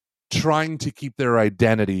trying to keep their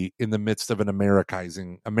identity in the midst of an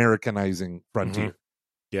Americanizing frontier. Mm-hmm.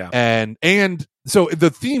 Yeah. And so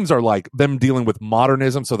the themes are like them dealing with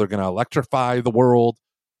modernism. So they're going to electrify the world.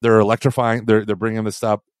 They're electrifying. They're bringing this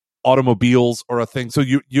stuff. Automobiles are a thing. So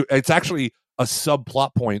it's actually a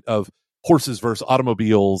subplot point of horses versus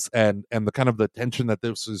automobiles and the kind of the tension that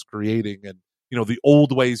this is creating, and the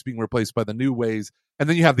old ways being replaced by the new ways. And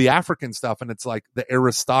then you have the African stuff, and it's like the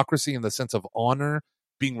aristocracy and the sense of honor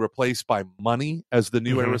being replaced by money as the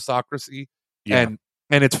new aristocracy. Yeah.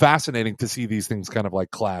 And it's fascinating to see these things kind of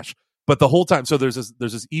like clash. But the whole time, so there's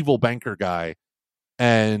this evil banker guy,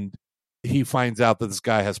 and he finds out that this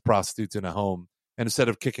guy has prostitutes in a home, and instead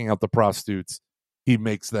of kicking out the prostitutes, he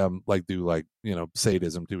makes them like do like,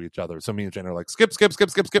 sadism to each other. So me and Jen are like, skip, skip, skip,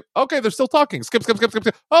 skip, skip. Okay, they're still talking. Skip, skip, skip, skip,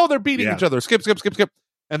 skip. Oh, they're beating each other. Skip, skip, skip, skip.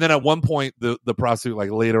 And then at one point, the prostitute,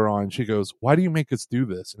 like later on, she goes, why do you make us do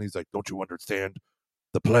this? And he's like, don't you understand?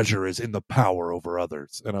 The pleasure is in the power over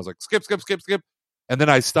others. And I was like, skip, skip, skip, skip. And then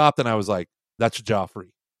I stopped and I was like, that's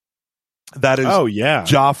Joffrey. That is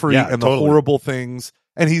Joffrey and the horrible things.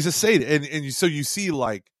 And he's a sadist. And so you see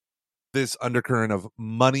like this undercurrent of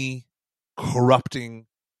money corrupting.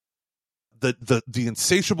 The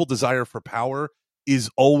insatiable desire for power is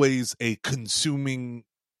always a consuming,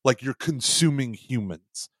 like you're consuming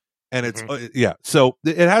humans. And it's so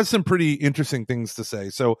it has some pretty interesting things to say.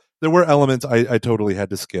 So there were elements I totally had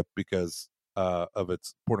to skip because of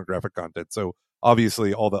its pornographic content. So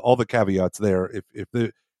obviously all the caveats there.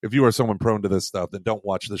 If you are someone prone to this stuff, then don't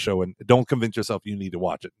watch the show and don't convince yourself you need to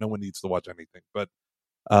watch it. No one needs to watch anything. But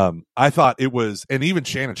I thought it was, and even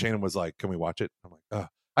Shannon was like, "Can we watch it?" I'm like, ugh.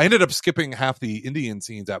 I ended up skipping half the Indian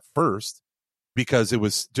scenes at first because it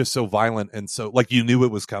was just so violent and so like you knew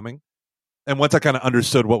it was coming. And once I kind of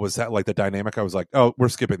understood what was that, like the dynamic, I was like, oh, we're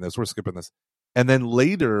skipping this. And then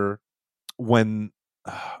later when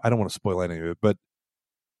I don't want to spoil any of it, but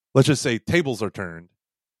let's just say tables are turned.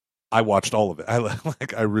 I watched all of it.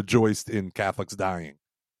 I rejoiced in Catholics dying.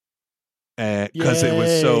 And because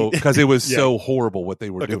it was so horrible what they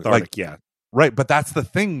were doing. Like, right. But that's the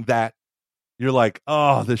thing that you're like,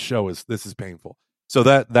 oh, this is painful. So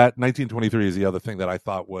that 1923 is the other thing that I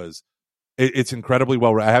thought was, it's incredibly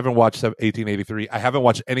well. I haven't watched 1883. I haven't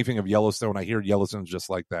watched anything of Yellowstone. I hear Yellowstone's just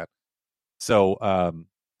like that. So,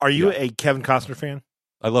 are you a Kevin Costner fan?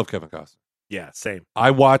 I love Kevin Costner. Yeah, same.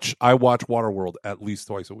 I watch Waterworld at least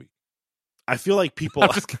twice a week. I feel like people.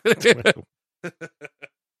 I'm just kidding.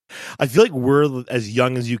 I feel like we're as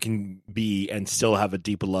young as you can be and still have a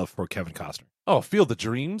deep love for Kevin Costner. Oh, Field of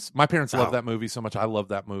Dreams. My parents love that movie so much. I love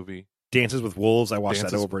that movie. Dances with Wolves. I watched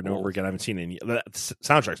that over and over again. I haven't seen any. The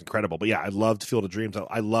soundtrack's incredible. But yeah, I loved Field of Dreams.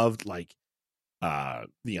 I loved like The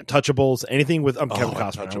Untouchables. Anything with Kevin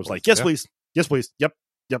Costner. I was like, yes, please. Yes, please. Yep.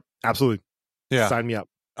 Absolutely. Yeah. Sign me up.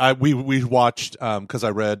 We watched because I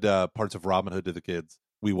read parts of Robin Hood to the kids.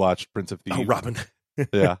 We watched Prince of Thieves. Oh, Robin.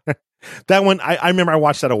 Yeah. That one, I remember I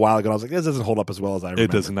watched that a while ago. And I was like, this doesn't hold up as well as I remember.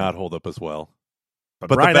 It does not hold up as well. But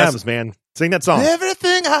Bryan Adams, man, sing that song.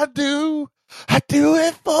 Everything I do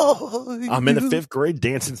it for you. I'm in the 5th grade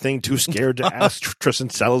dancing thing, too scared to ask Tristan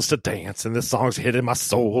Sells to dance, and this song's hitting my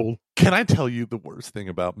soul. Can I tell you the worst thing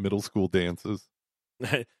about middle school dances?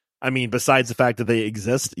 I mean, besides the fact that they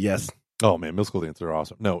exist, yes. Oh, man, middle school dances are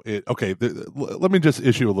awesome. No, let me just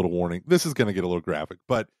issue a little warning. This is going to get a little graphic,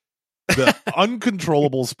 but the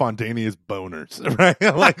uncontrollable spontaneous boners, right?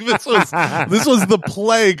 Like this was the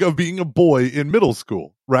plague of being a boy in middle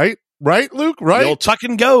school, right? Right, Luke? Right? The old tuck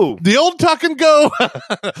and go. The old tuck and go.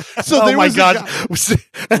 So oh my God.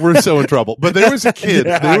 We're so in trouble. But there was a kid.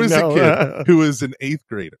 Yeah, there was a kid who was an 8th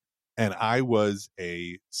grader, and I was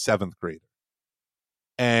a 7th grader.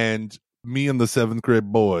 And me and the 7th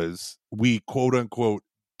grade boys, we quote unquote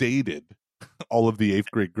dated all of the 8th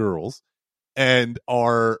grade girls, and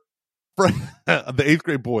our the 8th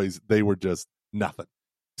grade boys, they were just nothing.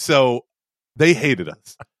 So they hated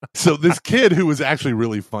us. So this kid who was actually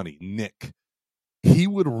really funny, Nick, he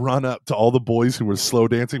would run up to all the boys who were slow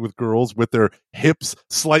dancing with girls with their hips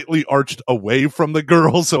slightly arched away from the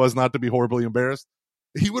girls so as not to be horribly embarrassed.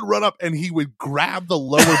 He would run up and he would grab the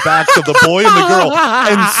lower backs of the boy and the girl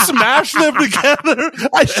and smash them together.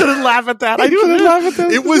 I shouldn't laugh at that. I shouldn't laugh at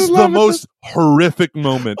that. It was the most horrific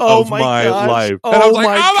moment of my life. And I was like, oh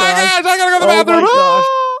my gosh, I gotta go to the bathroom.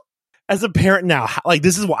 Oh. As a parent now, like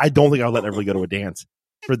this is why I don't think I'll let everybody go to a dance.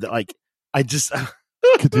 For the I just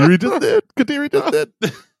Kadiri did it. Kadiri did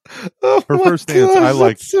it. Oh her first dance, I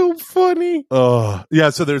like. So funny. Yeah.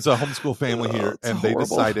 So there's a homeschool family here, and horrible. They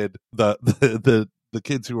decided the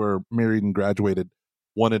kids who are married and graduated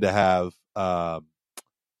wanted to have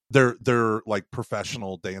they're like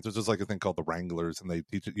professional dancers. There's like a thing called the Wranglers, and they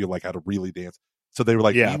teach you like how to really dance. So they were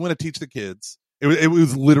like, "You want to teach the kids?" It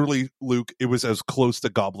was literally, Luke. It was as close to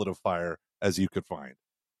Goblet of Fire as you could find.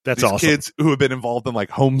 That's These awesome. Kids who have been involved in like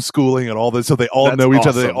homeschooling and all this, so they all know each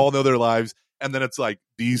other. They all know their lives. And then it's like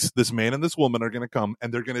this man and this woman are going to come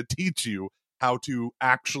and they're going to teach you how to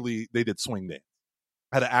actually. They did swing dance,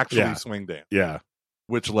 how to actually swing dance. Yeah,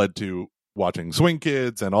 which led to watching Swing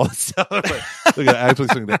Kids and all that stuff. They're going to actually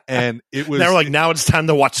swing dance, and it was. They were like, now it's time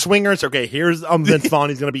to watch Swingers. Okay, here's Vince Vaughn.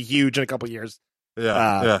 He's going to be huge in a couple years.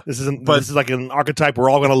 Yeah. This is like an archetype we're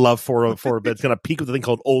all going to love for a bit. It's going to peak with a thing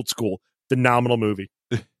called Old School. Phenomenal movie.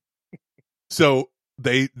 So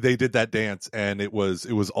they did that dance, and it was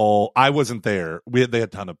all. I wasn't there. They had a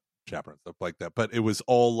ton of chaperones stuff like that, but it was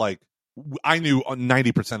all like I knew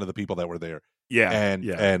 90% of the people that were there. Yeah,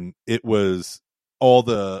 and it was all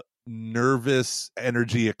the nervous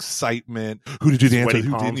energy, excitement. Who did you dance with?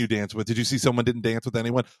 Who didn't you dance with? Did you see someone didn't dance with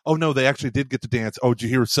anyone? Oh no, they actually did get to dance. Oh, did you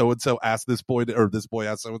hear so and so ask this boy or this boy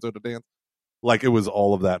asked so and so to dance? Like it was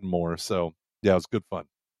all of that and more. So yeah, it was good fun.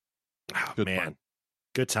 Good fun.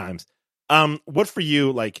 Good times. What for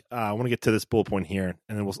you? Like, I want to get to this bullet point here,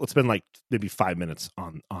 and then let's spend like maybe 5 minutes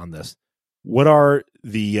on this. What are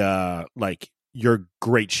the like your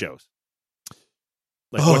great shows?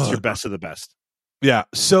 Like, what's your best of the best? Yeah.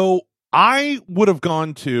 So I would have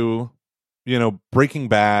gone to, Breaking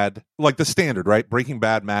Bad, like the standard, right? Breaking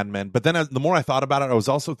Bad, Mad Men. But then the more I thought about it, I was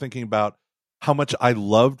also thinking about how much I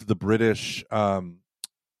loved the British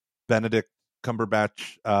Benedict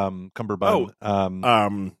Cumberbatch,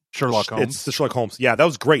 Sherlock Holmes. It's the Sherlock Holmes. Yeah, that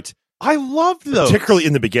was great. I loved those. Particularly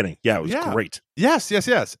in the beginning. Yeah, it was great. Yes.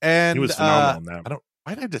 And he was phenomenal in that.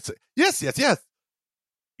 Why did I just say yes?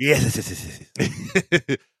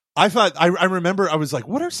 Yes. I thought I remember I was like,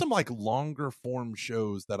 what are some like longer form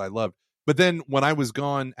shows that I loved? But then when I was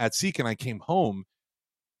gone at Seek and I came home,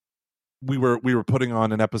 we were putting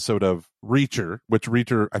on an episode of Reacher, which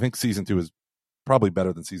Reacher, I think season 2 is probably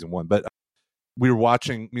better than season 1, but we were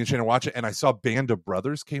watching, me and Shannon watch it, and I saw Band of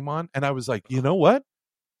Brothers came on, and I was like, you know what?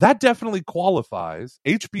 That definitely qualifies.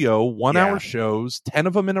 HBO 1 hour shows, 10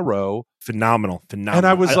 of them in a row, phenomenal. And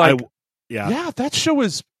I was that show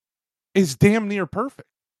is damn near perfect.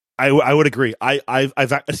 I would agree. I've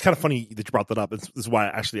it's kind of funny that you brought that up. This is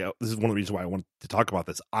why this is one of the reasons why I wanted to talk about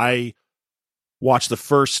this. I watched the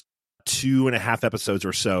first 2.5 episodes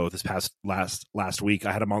or so this past last week.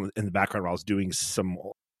 I had them on in the background while I was doing some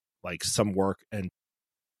work, and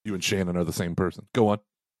you and Shannon are the same person. Go on.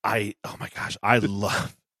 Oh my gosh, I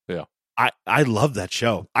love. Yeah. I love that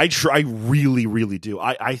show. I really, really do.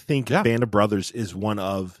 I think Band of Brothers is one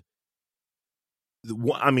of.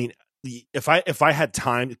 I mean, if I had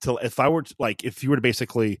time to, if you were to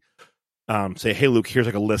basically say, hey Luke, here's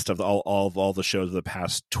like a list of all the shows of the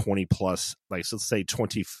past 20 plus, like let's say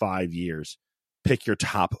 25 years, pick your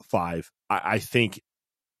top 5. I think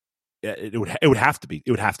it would have to be.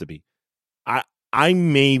 It would have to be. I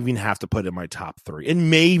may even have to put it in my top 3. It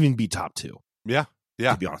may even be top 2. Yeah.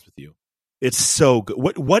 To be honest with you, it's so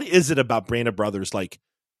good. What is it about Band of Brothers? Like,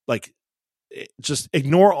 just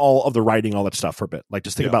ignore all of the writing, all that stuff for a bit. Like,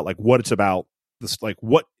 just think about like what it's about. This, like,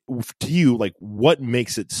 what to you, like, what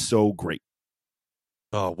makes it so great?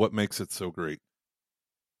 Oh, what makes it so great?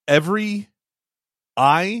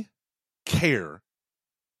 I care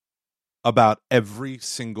about every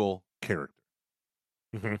single character.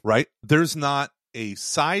 right? There's not a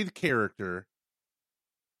side character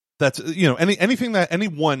that's, you know,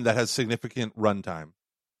 anyone that has significant runtime.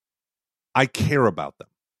 I care about them.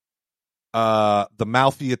 The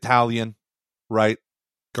mouthy Italian, right?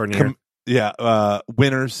 Garnier.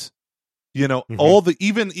 Winners. You know, all the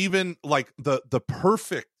even like the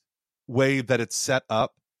perfect way that it's set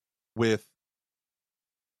up with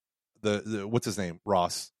the what's his name?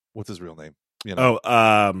 Ross. What's his real name? You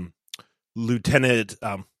know. Lieutenant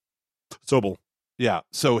Sobel. Yeah.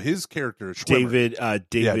 So his character Schwimmer.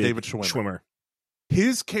 David Schwimmer.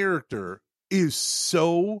 His character is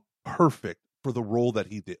so perfect for the role that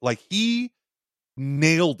he did. Like, he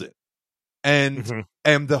nailed it. And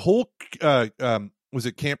the whole was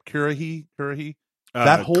it Camp Currahee?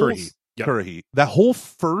 That whole Currahee. That whole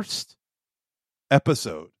first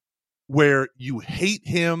episode where you hate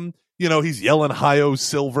him, you know, he's yelling "Hi-Yo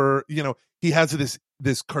Silver," you know, he has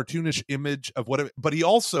this cartoonish image of but he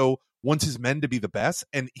also wants his men to be the best,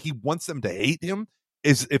 and he wants them to hate him,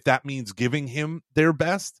 is if that means giving him their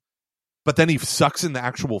best. But then he sucks in the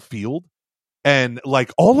actual field, and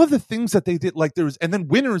like all of the things that they did, like and then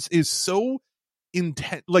Winners is so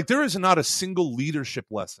intense. Like, there is not a single leadership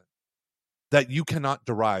lesson that you cannot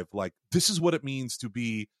derive. Like, this is what it means to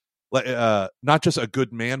be like not just a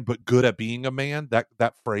good man, but good at being a man.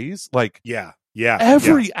 That phrase, like,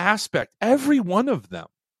 every aspect, every one of them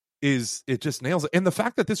it just nails it. And the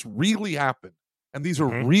fact that this really happened, and these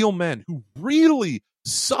are real men who really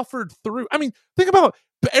suffered through. I mean, think about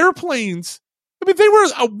airplanes. I mean, they were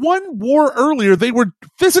one war earlier. They were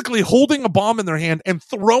physically holding a bomb in their hand and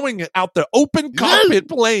throwing it out the open cockpit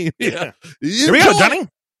plane. Yeah. Here we go, Johnny.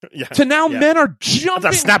 Yeah. To now, men are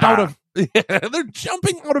jumping out of. They're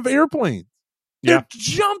jumping out of airplanes. They're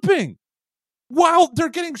jumping while they're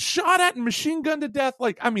getting shot at and machine gunned to death.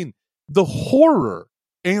 Like, I mean, the horror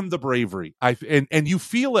and the bravery. And you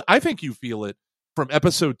feel it. I think you feel it from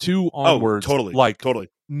episode 2 onwards. Totally. Like, totally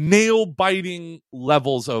nail biting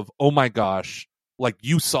levels of, oh my gosh. Like,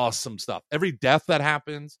 you saw some stuff. Every death that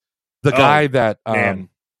happens, the guy that the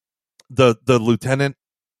lieutenant,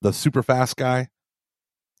 the super fast guy.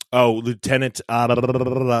 Lieutenant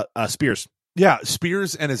Spears. Yeah,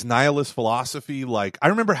 Spears and his nihilist philosophy. Like, I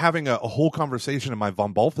remember having a whole conversation in my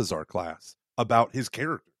von Balthazar class about his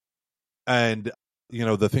character. And, you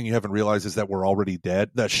know, the thing you haven't realized is that we're already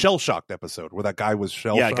dead. The shell-shocked episode where that guy was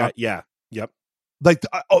shell-shocked. Yep. Like,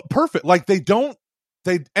 perfect. Like,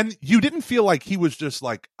 and you didn't feel like he was just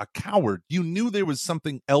like a coward. You knew there was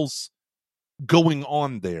something else going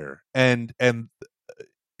on there. And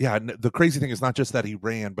the crazy thing is not just that he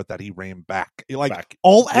ran, but that he ran back. Like,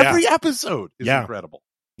 every episode is incredible.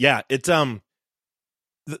 Yeah, it's what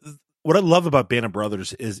I love about Band of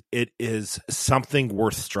Brothers is it is something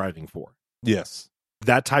worth striving for. Yes.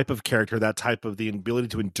 That type of character, that type of the ability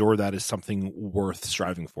to endure that is something worth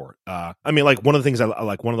striving for. I mean, like, one of the things I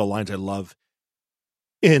like, one of the lines I love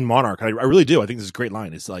in Monarch, I really do. I think this is a great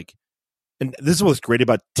line. It's like, and this is what's great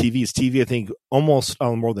about TV. Is TV, I think, almost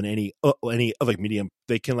more than any other medium,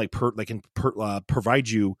 they can provide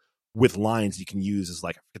you with lines you can use as,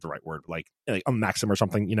 like, I forget the right word, like a Maxim or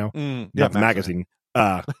something, you know, the magazine.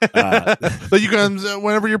 That you can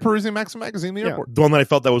whenever you're perusing Maxim magazine in the airport. The one that I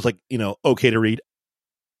felt that was, like, you know, okay to read.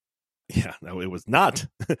 Yeah, no, it was not.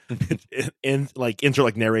 In like intro,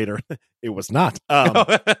 like narrator, it was not.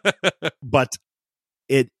 But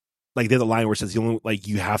it, like, there's a line where it says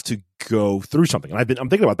you have to go through something, and I'm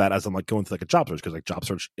thinking about that as I'm, like, going through, like, a job search, because, like, job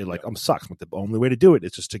search, it, like, sucks. Like, the only way to do it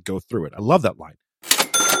is just to go through it. I love that line.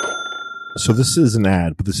 So this is an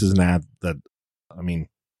ad, but this is an ad that, I mean,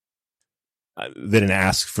 they didn't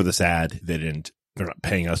ask for this ad. They're not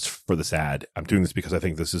paying us for this ad. I'm doing this because I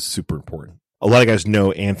think this is super important. A lot of guys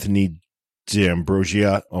know Anthony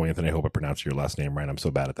D'Ambrosia. Oh, Anthony, I hope I pronounced your last name right. I'm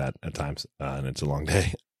so bad at that at times, and it's a long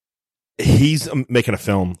day. He's making a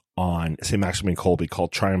film on St. Maximilian Kolbe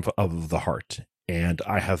called Triumph of the Heart, and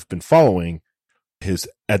I have been following his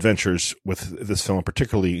adventures with this film,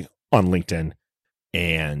 particularly on LinkedIn,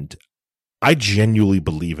 and I genuinely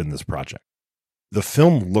believe in this project. The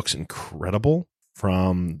film looks incredible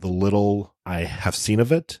from the little I have seen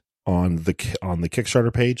of it on the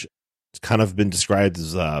Kickstarter page. It's kind of been described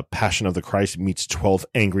as Passion of the Christ meets 12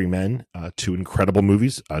 Angry Men, 2 incredible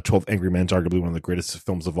movies. 12 Angry Men is arguably one of the greatest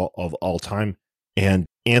films of all time. And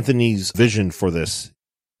Anthony's vision for this,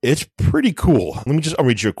 it's pretty cool. I'll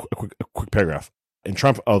read you a quick paragraph. In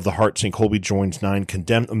triumph of the heart, St. Colby joins 9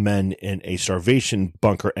 condemned men in a starvation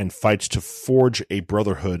bunker and fights to forge a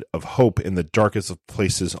brotherhood of hope in the darkest of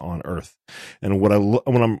places on earth. And what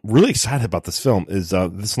I'm really excited about this film is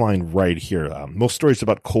this line right here. Most stories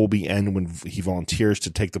about Colby end when he volunteers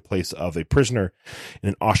to take the place of a prisoner in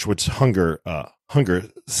an Auschwitz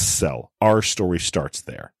hunger cell. Our story starts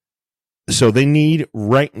there. So they need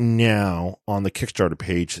right now on the Kickstarter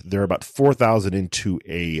page, they're about 4,000 into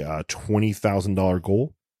a $20,000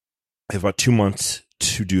 goal. They have about 2 months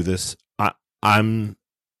to do this. I'm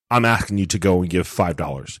asking you to go and give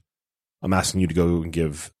 $5. I'm asking you to go and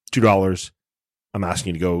give $2. I'm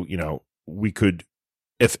asking you to go, we could,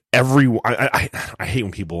 if everyone, I hate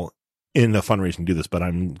when people in a fundraising do this, but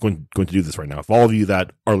I'm going to do this right now. If all of you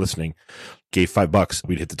that are listening gave $5,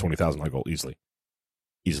 we'd hit the $20,000 goal easily.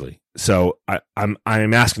 So I'm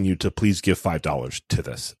asking you to please give $5 to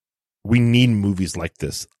this. We need movies like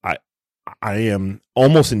this. I am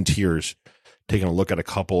almost in tears taking a look at a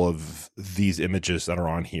couple of these images that are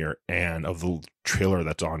on here and of the trailer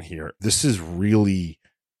that's on here. This looks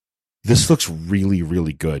really,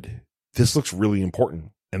 really good. This looks really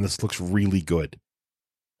important, and this looks really good.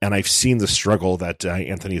 And I've seen the struggle that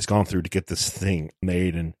Anthony has gone through to get this thing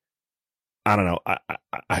made, and I don't know.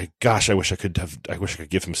 I wish I could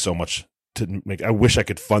give him so much to make. I wish I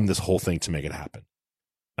could fund this whole thing to make it happen.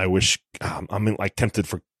 I wish I'm tempted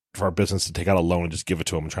for our business to take out a loan and just give it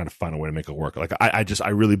to him and trying to find a way to make it work. Like I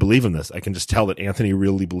really believe in this. I can just tell that Anthony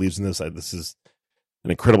really believes in this. This is an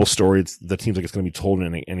incredible story. That seems like it's going to be told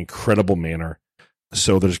in an incredible manner.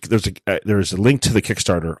 So there's a link to the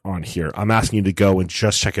Kickstarter on here. I'm asking you to go and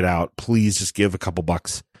just check it out. Please just give a couple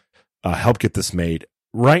bucks. Help get this made.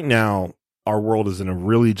 Right now, our world is in a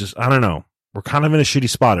really I don't know. We're kind of in a shitty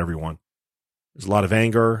spot, everyone. There's a lot of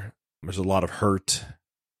anger. There's a lot of hurt.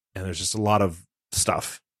 And there's just a lot of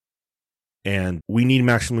stuff. And we need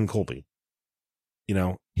Maximilian Kolbe.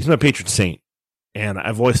 He's my patron saint. And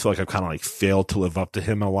I've always felt like I've kind of failed to live up to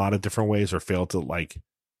him in a lot of different ways, or failed to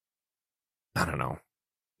I don't know.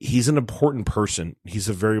 He's an important person. He's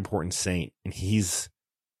a very important saint. And he's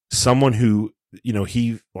someone who,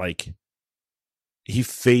 he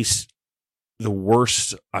faced the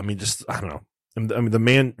worst. I don't know. The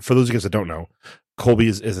man, for those of you guys that don't know, Kolbe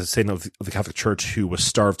is a saint of the Catholic Church who was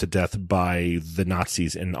starved to death by the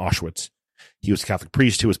Nazis in Auschwitz. He was a Catholic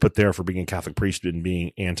priest who was put there for being a Catholic priest and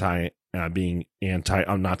being anti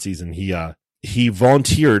Nazis, and he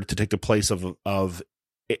volunteered to take the place of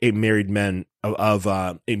a married man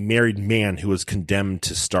who was condemned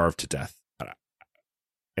to starve to death.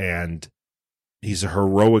 And he's a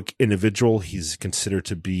heroic individual. He's considered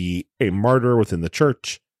to be a martyr within the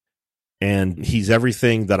church. And he's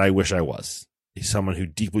everything that I wish I was. He's someone who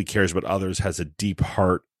deeply cares about others, has a deep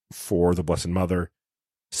heart for the Blessed Mother,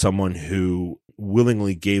 someone who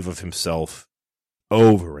willingly gave of himself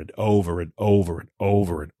over and over and over and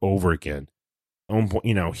over and over again. At one point,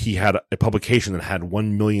 he had a publication that had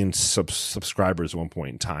 1 million subscribers at one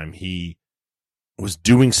point in time. He was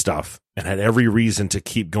doing stuff and had every reason to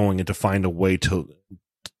keep going and to find a way to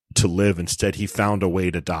live. Instead, he found a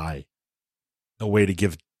way to die, a way to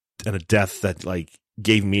give, and a death that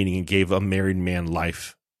gave meaning and gave a married man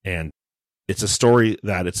life. And it's a story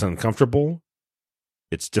that it's uncomfortable,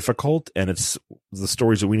 it's difficult, and it's the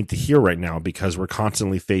stories that we need to hear right now because we're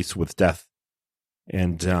constantly faced with death.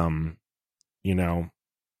 And,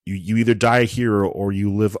 you either die a hero or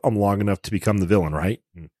you live long enough to become the villain, right?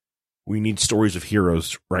 And we need stories of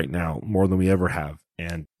heroes right now more than we ever have.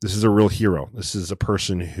 And this is a real hero. This is a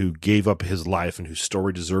person who gave up his life and whose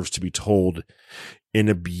story deserves to be told in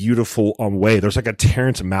a beautiful way. There's a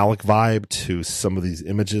Terrence Malick vibe to some of these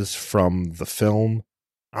images from the film.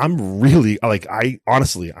 I'm really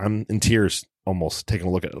I'm in tears almost taking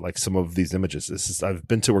a look at some of these images. I've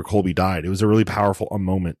been to where Kolbe died. It was a really powerful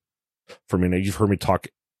moment for me. Now, you've heard me talk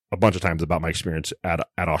a bunch of times about my experience at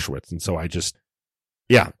Auschwitz. And so I'm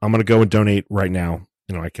going to go and donate right now.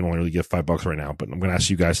 I can only really give $5 right now, but I'm going to ask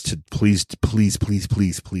you guys to please do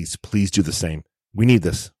the same. We need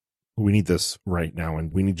this. We need this right now,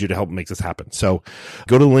 and we need you to help make this happen. So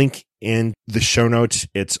go to the link in the show notes.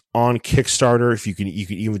 It's on Kickstarter. If you can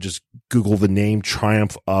even just Google the name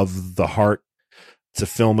Triumph of the Heart. It's a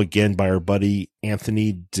film, again, by our buddy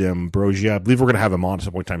Anthony D'Ambrosio. I believe we're going to have him on at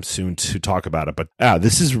some point in time soon to talk about it. But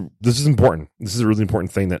this is important. This is a really important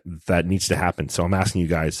thing that needs to happen. So I'm asking you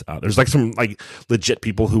guys. There's some legit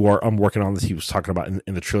people who are working on this. He was talking about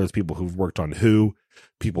in the trailers, people who've worked on Who,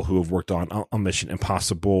 people who have worked on Mission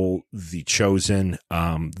Impossible, The Chosen.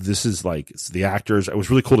 This is it's the actors. It was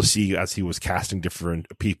really cool to see as he was casting different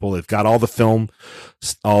people. They've got all the film,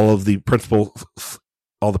 all of the principal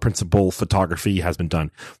all the principal photography has been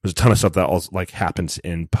done. There's a ton of stuff that also like happens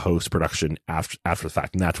in post production after the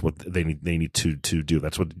fact, and that's what they need to do.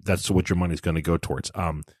 That's what your money is going to go towards.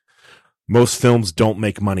 Most films don't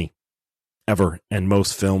make money ever, and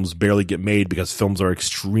most films barely get made because films are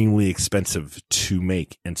extremely expensive to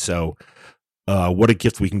make. And so, what a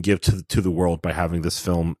gift we can give to the world by having this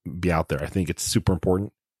film be out there. I think it's super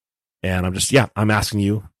important, and I'm asking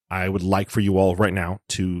you. I would like for you all right now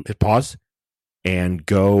to hit pause and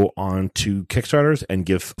go on to Kickstarters and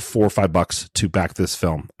give $4 or $5 to back this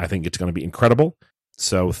film. I think it's going to be incredible.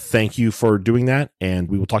 So thank you for doing that, and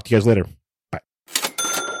we will talk to you guys later. Bye.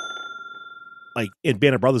 Like in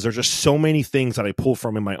Band of Brothers, there's just so many things that I pull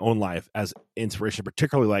from in my own life as inspiration,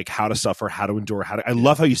 particularly like how to suffer, how to endure, I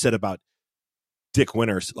love how you said about Dick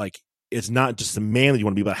Winters. Like, it's not just the man that you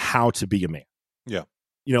want to be, but how to be a man. Yeah.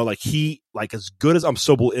 You know, like he, like as good as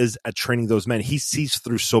Sobel is at training those men, he sees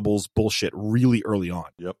through Sobel's bullshit really early on.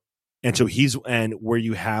 Yep. And so where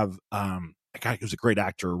you have a guy who's a great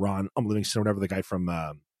actor, Ron Livingston, whatever, the guy from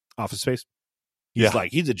Office Space. He's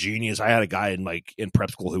like, he's a genius. I had a guy in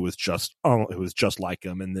prep school who was just like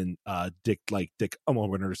him. And then Dick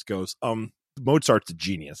Winters goes, Mozart's a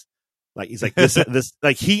genius. Like, he's like this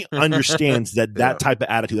like he understands that type of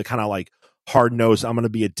attitude, that kind of like hard nosed, I'm going to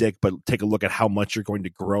be a dick, but take a look at how much you're going to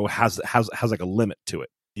grow, has like a limit to it.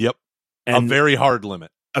 Yep. And a very hard limit.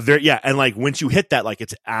 And like once you hit that, like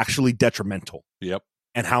it's actually detrimental. Yep.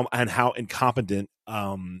 And how incompetent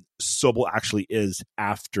Sobel actually is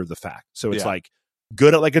after the fact. So it's like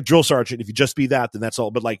good at like a drill sergeant. If you just be that, then that's all.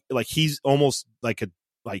 But like he's almost acted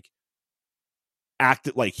like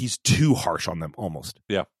he's too harsh on them almost.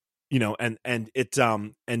 Yeah. You know, and it's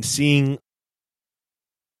and seeing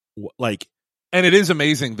like, and it is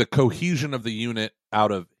amazing the cohesion of the unit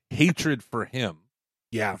out of hatred for him,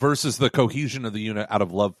 versus the cohesion of the unit out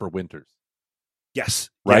of love for Winters. Yes,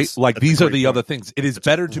 right. Yes. Like That's these are the other things. It is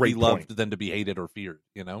better to be loved point. than to be hated or feared.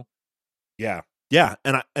 You know. Yeah, yeah,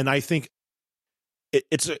 and I think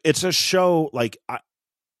it's a show like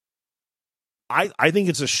I think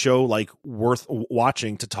it's a show like worth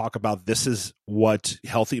watching to talk about. This is what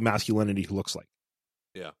healthy masculinity looks like.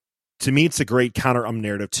 Yeah. To me, it's a great counter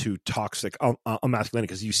narrative to toxic masculinity,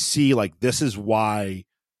 because you see, like, this is what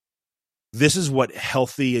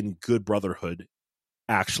healthy and good brotherhood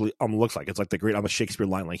actually looks like. It's like the great Shakespeare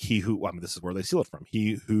line, like this is where they steal it from.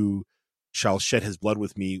 He who shall shed his blood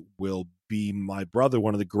with me will be my brother.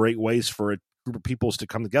 One of the great ways for a group of peoples to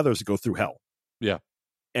come together is to go through hell. Yeah.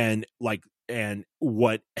 And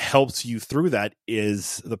what helps you through that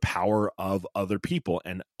is the power of other people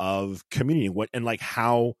and of community.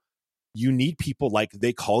 How you need people, like,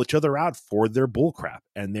 they call each other out for their bullcrap,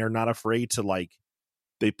 and they're not afraid to, like,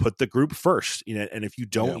 they put the group first, you know, and if you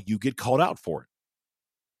don't, you get called out for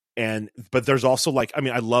it. But there's also, like,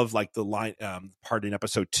 I love, like, the line part in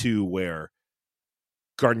episode 2 where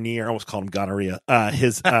Garnier, I almost called him gonorrhea,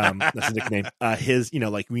 his that's a nickname, his, you know,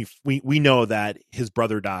 like, we know that his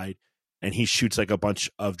brother died, and he shoots like a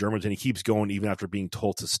bunch of Germans, and he keeps going even after being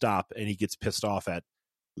told to stop, and he gets pissed off at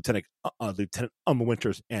Lieutenant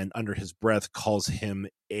Winters, and under his breath calls him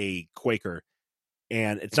a Quaker.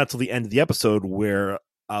 And it's not till the end of the episode where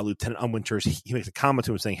Lieutenant Winters, he makes a comment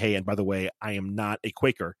to him saying, "Hey, and by the way, I am not a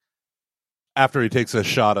Quaker." After he takes a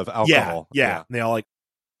shot of alcohol. Yeah. And they all, like,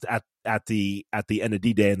 at the end of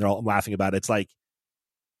D-Day, and they're all laughing about it. It's like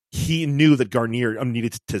he knew that Garnier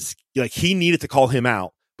needed to call him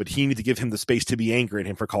out, but he needed to give him the space to be angry at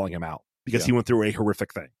him for calling him out, because he went through a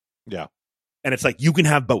horrific thing. Yeah. And it's like, you can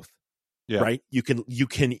have both. Yeah. Right. You can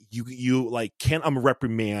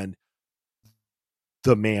reprimand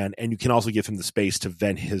the man, and you can also give him the space to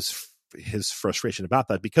vent his frustration about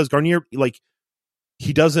that, because Garnier, like,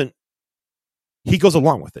 he goes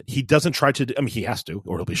along with it. He doesn't try to, he has to,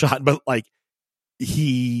 or he'll be shot, but, like,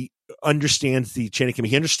 he understands the chain of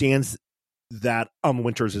command. He understands that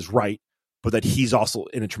Winters is right, but that he's also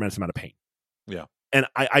in a tremendous amount of pain. Yeah. And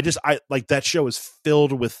I like, that show is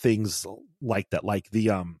filled with things like that. Like they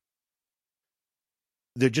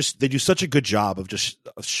do such a good job of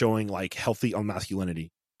showing, like, healthy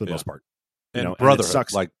masculinity for the most part, and know, brotherhood,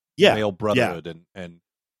 and like male brotherhood, and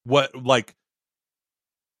what, like,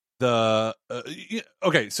 the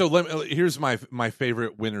okay. So here's my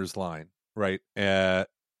favorite Winters line. Right,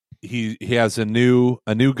 he has a new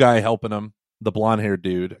guy helping him, the blonde haired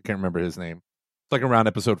dude. I can't remember his name. It's like around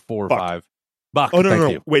episode 4 or 5. Buck. Oh,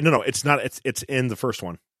 no. Wait, no. It's not. It's in the first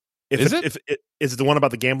one. Is it the one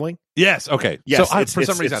about the gambling? Yes. Okay. Yes. So for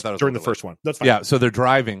some reason I thought it was during the first one. That's fine. Yeah. So they're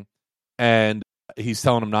driving, and he's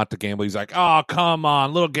telling him not to gamble. He's like, "Oh, come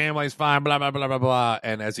on, little gambling's fine." Blah blah blah blah blah.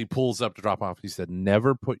 And as he pulls up to drop off, he said,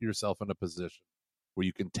 "Never put yourself in a position where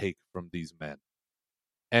you can take from these men.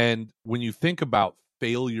 And when you think about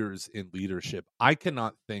failures in leadership, I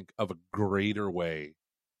cannot think of a greater way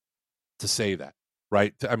to say that,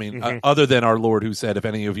 right? I mean, other than our Lord who said, if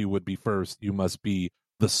any of you would be first, you must be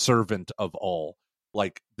the servant of all.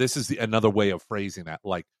 Like, this is another way of phrasing that.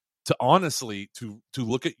 Like, to honestly, to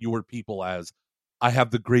look at your people as, I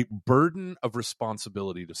have the great burden of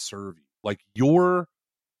responsibility to serve you. Like, your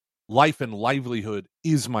life and livelihood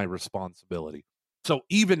is my responsibility. So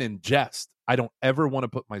even in jest, I don't ever want to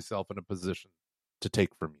put myself in a position to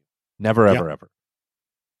take from you. Never, ever, ever.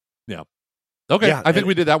 Yeah. Okay. Yeah, I think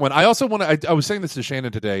we did that one. I also want to, I was saying this to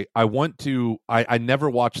Shannon today. I never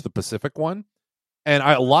watched the Pacific one. And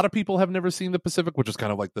a lot of people have never seen the Pacific, which is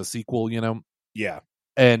kind of like the sequel, you know? Yeah.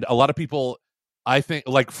 And a lot of people, I think,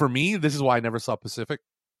 like for me, this is why I never saw Pacific,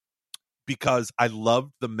 because I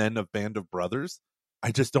loved the men of Band of Brothers.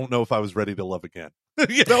 I just don't know if I was ready to love again.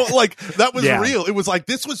 You know, like that was real. It was like,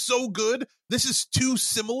 this was so good. This is too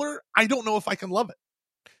similar. I don't know if I can love it.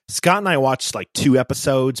 Scott and I watched like 2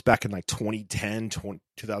 episodes back in like 2010,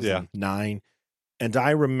 2009. And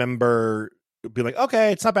I remember being like,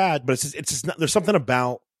 okay, it's not bad, but it's just not, there's something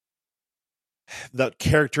about the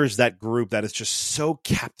characters, that group, that is just so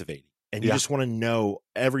captivating. And you just want to know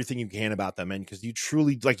everything you can about them. And because you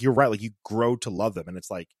truly, like, you're right, like you grow to love them. And it's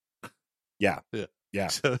like, yeah.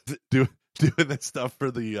 So doing that stuff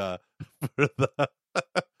for the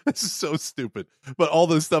this is so stupid. But all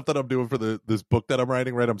this stuff that I'm doing for this book that I'm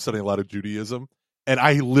writing, right? I'm studying a lot of Judaism. And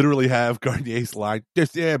I literally have Garnier's line,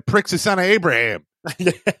 just pricks the son of Abraham.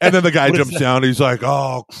 And then the guy jumps down. He's like,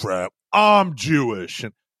 oh crap, I'm Jewish.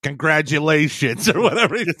 And congratulations or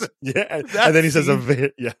whatever. And then he says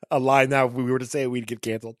a line that if we were to say it, we'd get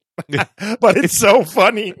canceled. But it's so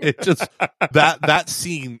funny. It just that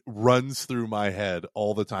scene runs through my head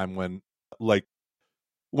all the time when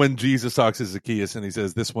Jesus talks to Zacchaeus and he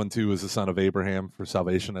says, this one too is the son of Abraham, for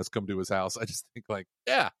salvation has come to his house. I just think like,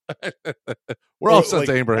 we're all sons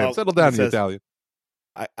of Abraham. Settle down, you Italian.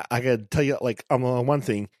 I gotta tell you, like, on one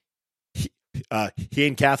thing, he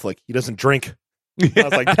ain't Catholic. He doesn't drink. I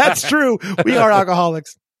was like, that's true. We are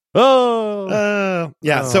alcoholics. So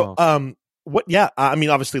what? Yeah, I mean,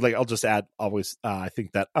 obviously, like, I'll just add, always, I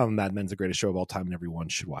think that Mad Men's the greatest show of all time, and everyone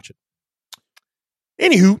should watch it.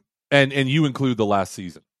 Anywho, and you include the last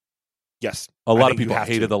season. Yes, a lot of people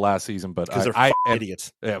hated the last season, but because they're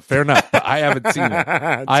idiots. Yeah, fair enough. But I haven't seen it.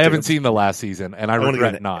 I haven't seen the last season, and I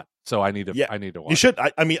regret not. So I need to. I need to watch. You should.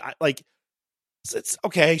 I mean, like, it's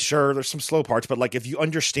okay. Sure, there's some slow parts, but like, if you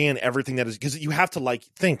understand everything that is, because you have to like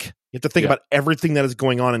think. You have to think about everything that is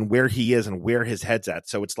going on and where he is and where his head's at.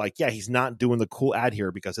 So it's like, he's not doing the cool ad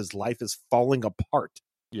here because his life is falling apart.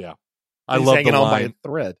 Yeah, I love the line. On by a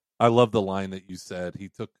thread. I love the line that you said. He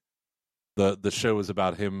took the show is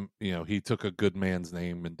about him. You know, he took a good man's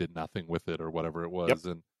name and did nothing with it, or whatever it was.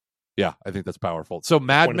 And I think that's powerful. So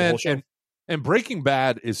Mad Men and Breaking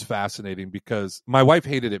Bad is fascinating because my wife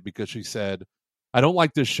hated it because she said, I don't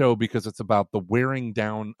like this show because it's about the wearing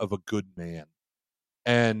down of a good man.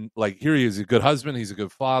 And like, here he is, a good husband, he's a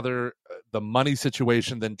good father. The money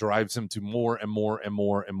situation then drives him to more and more and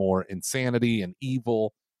more and more insanity and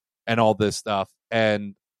evil and all this stuff.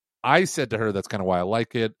 And I said to her, that's kind of why I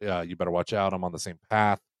like it. You better watch out. I'm on the same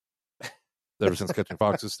path ever since Catching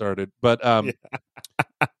Foxes started. But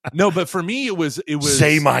no, but for me, it was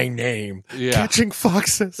say my name. Catching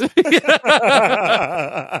Foxes.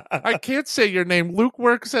 I can't say your name. Luke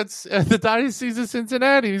works at the Diocese of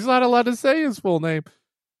Cincinnati. He's not allowed to say his full name.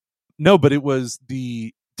 No, but it was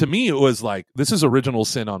to me, it was like, this is original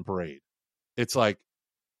sin on parade. It's like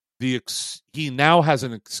he now has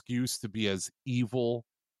an excuse to be as evil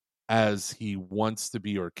as he wants to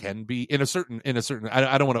be or can be in a certain,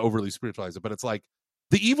 I don't want to overly spiritualize it, but it's like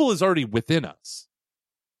the evil is already within us.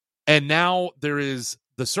 And now there is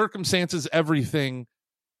the circumstances, everything.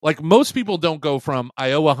 Like, most people don't go from,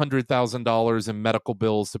 I owe $100,000 in medical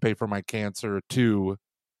bills to pay for my cancer, to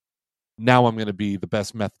now I'm going to be the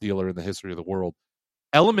best meth dealer in the history of the world.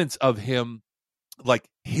 Elements of him, like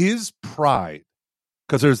his pride,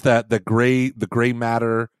 because there's the gray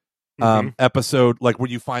matter episode, like where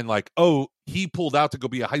you find like, oh, he pulled out to go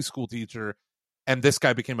be a high school teacher, and this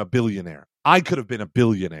guy became a billionaire. I could have been a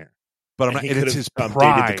billionaire. But I'm not, and it's his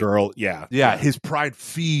pride. The girl, his pride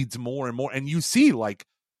feeds more and more, and you see like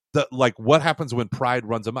what happens when pride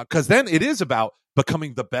runs him up. Because then it is about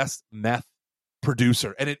becoming the best meth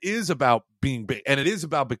producer, and it is about being big, and it is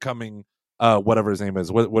about becoming whatever his name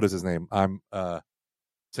is. What is his name? I'm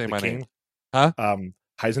saying my name, huh?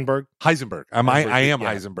 Heisenberg. I am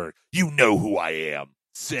Heisenberg. You know who I am.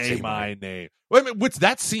 Say my name. Wait a minute,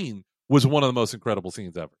 that scene was one of the most incredible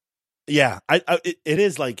scenes ever. Yeah, it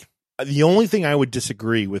is like the only thing I would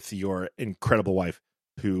disagree with your incredible wife,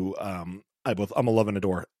 who I'm a love and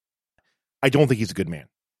adore. I don't think he's a good man.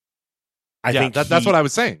 I think that's what I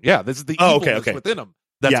was saying. Yeah, this is the evilness within him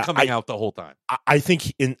that's coming out the whole time. I think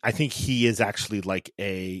he is actually like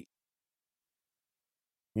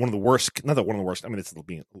one of the worst. Not that one of the worst. I mean, it's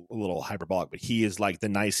being a little hyperbolic, but he is like the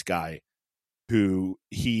nice guy who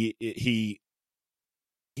he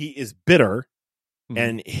is bitter,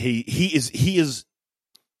 and he is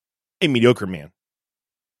a mediocre man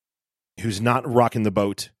who's not rocking the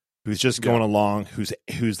boat, who's just going along,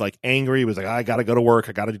 who's like angry, was like, I gotta go to work,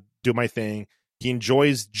 I gotta do my thing. He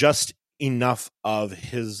enjoys just enough of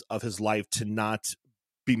his life to not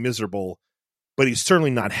be miserable, but he's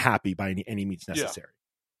certainly not happy by any means necessary.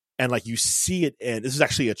 And like you see it, and this is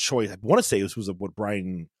actually a choice. I want to say this was what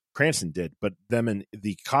Bryan Cranston did, but them in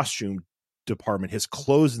the costume department, his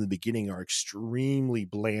clothes in the beginning are extremely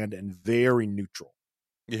bland and very neutral.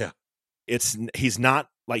 Yeah. He's not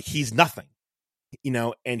like, he's nothing,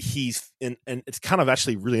 and and it's kind of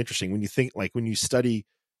actually really interesting when you think, like, when you study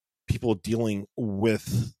people dealing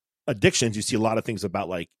with addictions, you see a lot of things about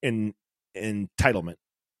like entitlement,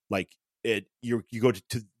 like you go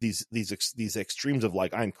to these extremes of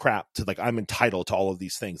like, I'm crap, to like, I'm entitled to all of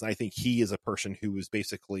these things. And I think he is a person who is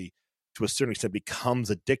basically, to a certain extent, becomes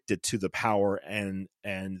addicted to the power and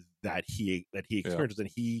that he experiences. And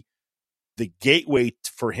the gateway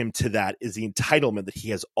for him to that is the entitlement that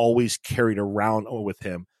he has always carried around with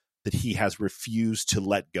him, that he has refused to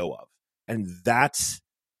let go of. And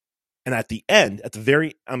at the end, at the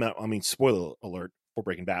very, I mean, spoiler alert for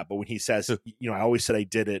Breaking Bad, but when he says, I always said I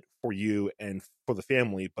did it for you and for the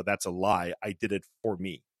family, but that's a lie. I did it for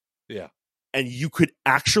me. Yeah. And you could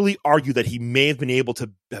actually argue that he may have been able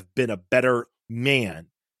to have been a better man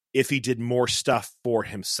if he did more stuff for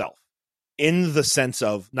himself, in the sense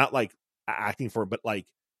of not like acting for him, but like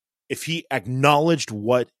if he acknowledged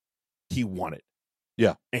what he wanted.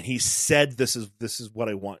 Yeah. And he said, this is what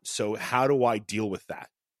I want. So how do I deal with that?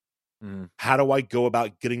 How do I go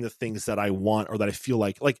about getting the things that I want, or that I feel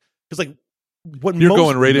like, because like what you're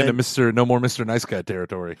going right into Mr. Nice Guy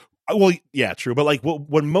territory. Well, yeah, true. But like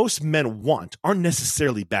what most men want aren't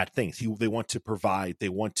necessarily bad things. They want to provide. They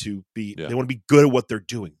want to be. They want to be good at what they're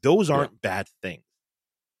doing. Those aren't bad things.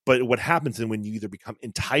 But what happens then when you either become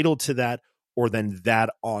entitled to that, or then that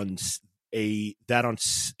on a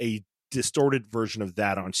distorted version of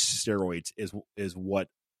that on steroids is what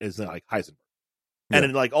is like Heisenberg. And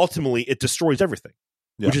then, like, ultimately it destroys everything,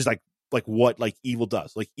 which is like what like evil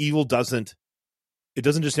does. Like evil doesn't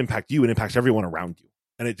just impact you; it impacts everyone around you,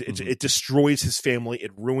 and it destroys his family.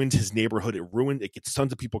 It ruins his neighborhood. It gets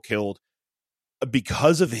tons of people killed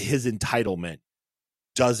because of his entitlement.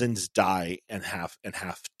 Dozens die and have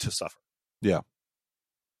to suffer. Yeah.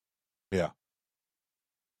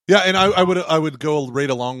 And I would go right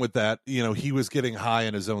along with that. He was getting high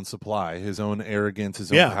in his own supply, his own arrogance,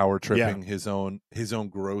 his own power tripping, his own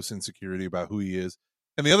gross insecurity about who he is.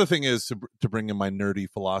 And the other thing is to bring in my nerdy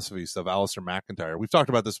philosophy stuff, Alistair McIntyre. We've talked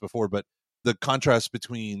about this before, but the contrast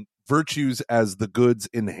between virtues as the goods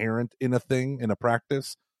inherent in a thing, in a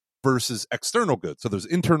practice, versus external goods. So there's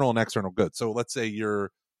internal and external goods. So let's say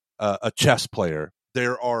you're a chess player.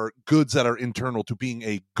 There are goods that are internal to being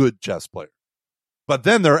a good chess player. But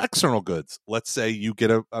then there are external goods. Let's say you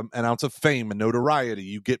get an ounce of fame and notoriety.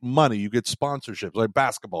 You get money. You get sponsorships, like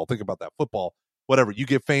basketball. Think about that. Football, whatever. You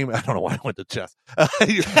get fame. I don't know why I went to chess.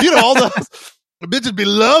 All those bitches be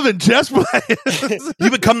loving chess players.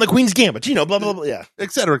 You become the Queen's Gambit, blah, blah, blah. Yeah.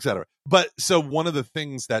 Et cetera, et cetera. But so one of the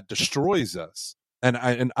things that destroys us, and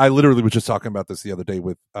I literally was just talking about this the other day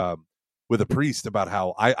with a priest about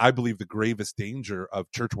how I believe the gravest danger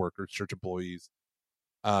of church workers, church employees,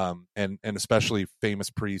 and especially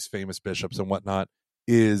famous priests, famous bishops and whatnot,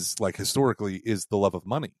 is like historically is the love of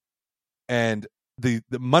money. And the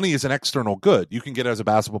money is an external good. You can get it as a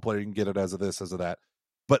basketball player, you can get it as a this, as a that,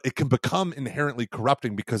 but it can become inherently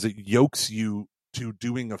corrupting because it yokes you to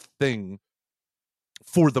doing a thing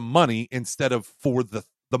for the money instead of for the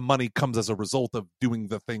money comes as a result of doing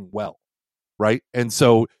the thing well. Right. And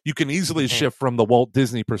so you can easily shift from the Walt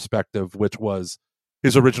Disney perspective, which was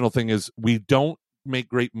his original thing is we don't make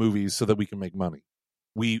great movies so that we can make money.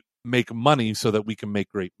 We make money so that we can make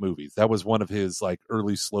great movies. That was one of his like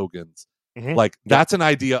early slogans. Like that's an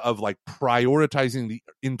idea of like prioritizing the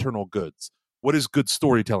internal goods. What is good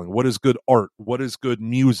storytelling? What is good art? What is good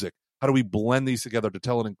music? How do we blend these together to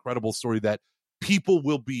tell an incredible story that people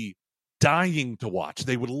will be dying to watch?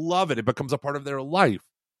 They would love it. It becomes a part of their life.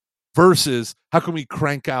 Versus how can we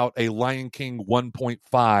crank out a Lion King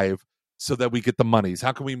 1.5 so that we get the monies?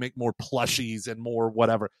 How can we make more plushies and more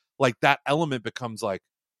whatever? like that element becomes like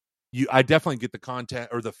I definitely get the content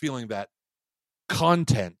or the feeling that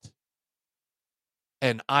content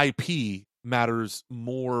and IP matters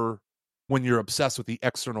more when you're obsessed with the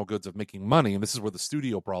external goods of making money. And this is where the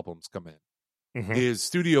studio problems come in. Mm-hmm. Is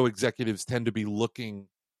studio executives tend to be looking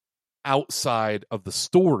outside of the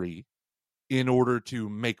story in order to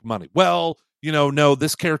make money. Well, no,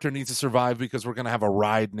 this character needs to survive because we're going to have a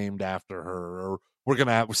ride named after her, or we're going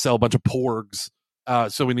to sell a bunch of porgs.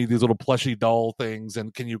 So we need these little plushy doll things.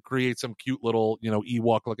 And can you create some cute little,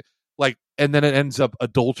 Ewok like, and then it ends up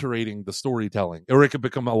adulterating the storytelling, or it could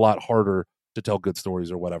become a lot harder to tell good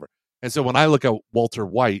stories or whatever. And so when I look at Walter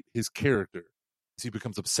White, his character, he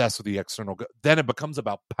becomes obsessed with the external good. Then it becomes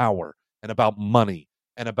about power and about money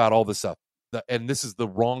and about all this stuff. And this is the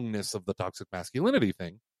wrongness of the toxic masculinity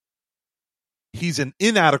thing. He's an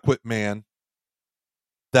inadequate man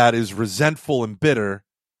that is resentful and bitter,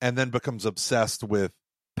 and then becomes obsessed with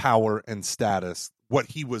power and status, what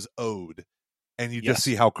he was owed. And you just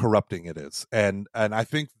see how corrupting it is. And I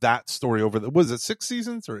think that story was it 6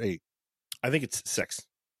 seasons or 8? I think it's 6.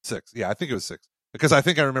 6. Yeah, I think it was 6. Because I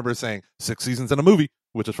think I remember saying 6 seasons in a movie,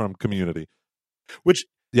 which is from Community. Which,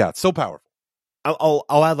 yeah, it's so powerful.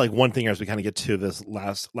 I'll add like one thing as we kind of get to this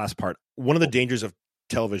last part. One of the dangers of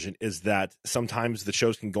television is that sometimes the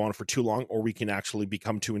shows can go on for too long, or we can actually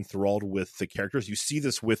become too enthralled with the characters. You see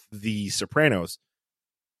this with The Sopranos.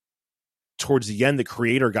 Towards the end, the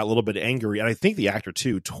creator got a little bit angry, and I think the actor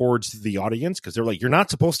too, towards the audience, because they're like, "You're not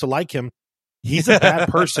supposed to like him. He's a bad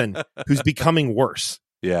person who's becoming worse."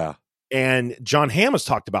 Yeah. And John Hamm has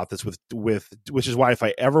talked about this with which is why if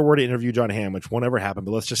I ever were to interview John Hamm, which won't ever happen,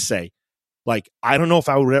 but let's just say, like, I don't know if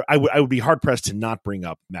I would be hard pressed to not bring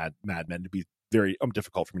up Mad Men. It'd be very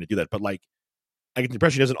difficult for me to do that. But like, I get the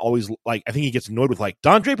impression he doesn't always like. I think he gets annoyed with like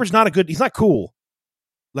Don Draper's he's not cool.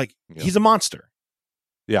 Like he's a monster.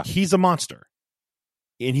 Yeah, he's a monster,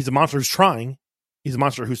 and he's a monster who's trying. He's a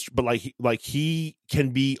monster but he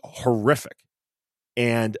can be horrific.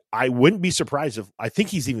 And I wouldn't be surprised if I think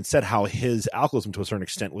he's even said how his alcoholism to a certain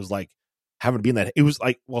extent was like having to be in that. It was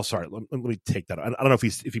like, well, sorry, let me take that. I don't know if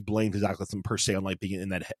he blamed his alcoholism per se on like being in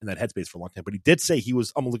that headspace for a long time, but he did say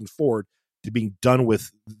I'm looking forward to being done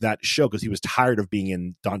with that show because he was tired of being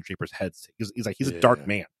in Don Draper's head. He's a dark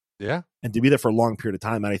man. Yeah. And to be there for a long period of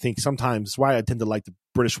time. And I think sometimes that's why I tend to like the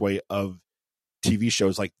British way of TV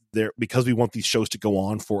shows, like because we want these shows to go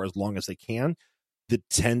on for as long as they can, it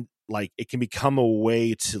can become a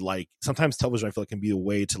way to like, sometimes television, I feel like can be a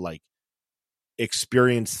way to like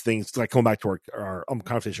experience things, like going back to our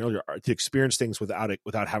conversation earlier, to experience things without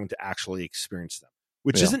having to actually experience them,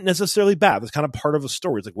 which isn't necessarily bad. That's kind of part of a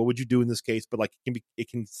story. It's like, what would you do in this case? But like, it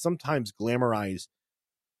can sometimes glamorize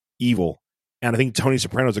evil. And I think Tony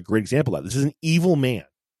Soprano is a great example of that. This is an evil man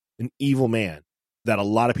that a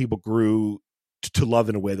lot of people grew to love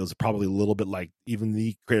in a way that was probably a little bit like, even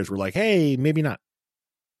the creators were like, hey, maybe not.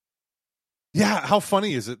 Yeah, how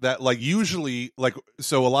funny is it that like usually like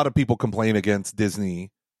so a lot of people complain against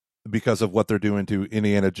Disney because of what they're doing to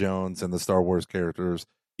Indiana Jones and the Star Wars characters.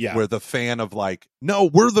 Yeah. Where the fan of like,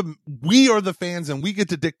 no, we are the fans and we get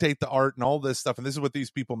to dictate the art and all this stuff, and this is what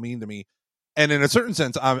these people mean to me. And in a certain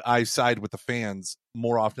sense, I side with the fans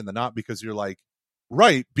more often than not, because you're like,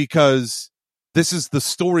 right, because this is the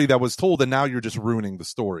story that was told and now you're just ruining the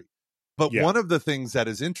story. But one of the things that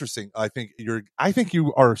is interesting, I think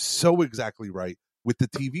you are so exactly right with the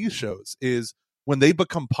TV shows, is when they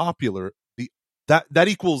become popular, that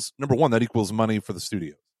equals, number one, that equals money for the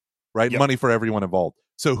studios, right? Yep. Money for everyone involved.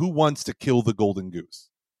 So who wants to kill the golden goose,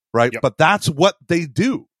 right? Yep. But that's what they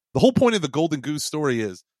do. The whole point of the golden goose story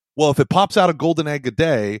is, well, if it pops out a golden egg a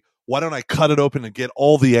day, why don't I cut it open and get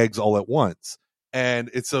all the eggs all at once?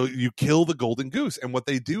 And it's so you kill the golden goose. And what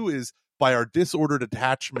they do is, by our disordered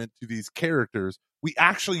attachment to these characters, we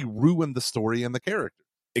actually ruin the story and the character.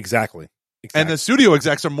 Exactly. And the studio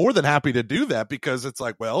execs are more than happy to do that, because it's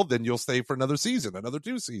like, well, then you'll stay for another season, another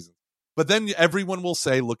 2 seasons. But then everyone will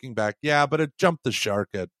say, looking back, yeah, but it jumped the shark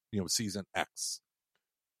at season X.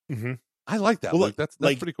 Mm-hmm. I like that. Well, that's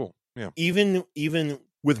like, pretty cool. Yeah. Even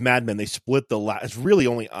with Mad Men, they split the last. It's really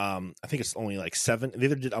only I think it's only like 7. They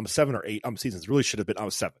either did 7 or 8 seasons. It really should have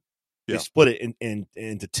been 7. They split it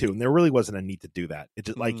into 2, and there really wasn't a need to do that. It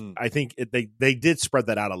just, like I think they did spread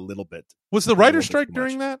that out a little bit. Was the writer's strike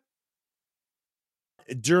during that?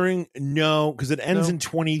 No, because it ends in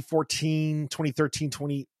 2014,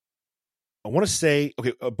 2013, I want to say,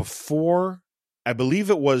 okay, before, I believe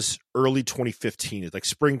it was early 2015. It's like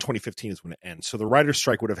spring 2015 is when it ends. So the writer's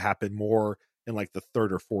strike would have happened more in like the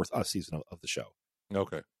 3rd or 4th season of the show.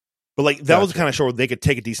 Okay. But like that was the kind of show where they could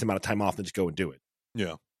take a decent amount of time off and just go and do it.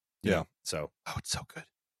 Yeah. Yeah. So, it's so good.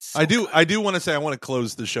 I do want to say I want to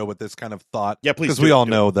close the show with this kind of thought. Yeah, please. Because we all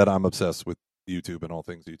know that I'm obsessed with YouTube and all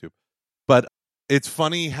things YouTube. But it's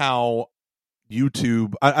funny how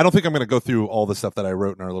YouTube. I don't think I'm going to go through all the stuff that I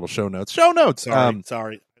wrote in our little show notes.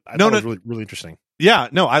 Sorry. I thought it was really, really interesting. Yeah,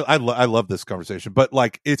 no, I love this conversation. But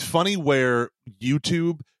like, it's funny where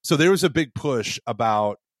YouTube. So there was a big push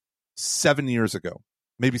about 7 years ago,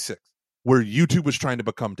 maybe 6, where YouTube was trying to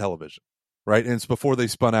become television, right? And it's before they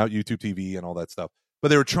spun out YouTube TV and all that stuff. But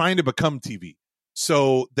they were trying to become TV.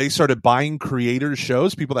 So they started buying creators'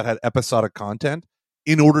 shows, people that had episodic content,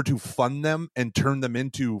 in order to fund them and turn them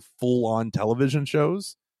into full-on television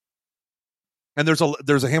shows. And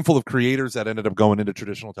there's a handful of creators that ended up going into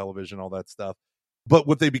traditional television, all that stuff. But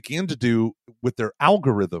what they began to do with their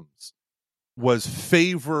algorithms was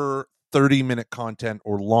favor 30-minute content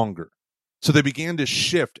or longer. So they began to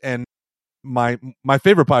shift. And my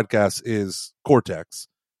favorite podcast is Cortex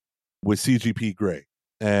with CGP Grey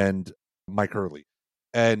and Mike Hurley.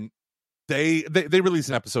 And they release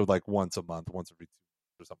an episode like once a month, once every 2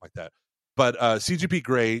 months or something like that. But CGP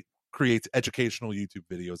Grey creates educational YouTube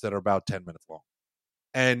videos that are about 10 minutes long.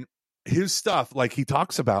 And his stuff, like he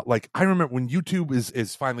talks about, like I remember when YouTube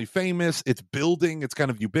is finally famous, it's building, it's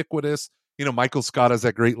kind of ubiquitous. You know, Michael Scott has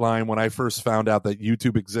that great line, when I first found out that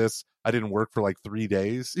YouTube exists, I didn't work for like 3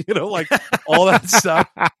 days, you know, like all that stuff,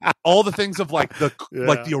 all the things of like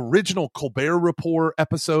like the original Colbert Report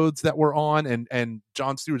episodes that were on and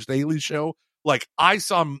Jon Stewart's Daily Show. Like I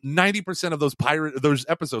saw 90% of those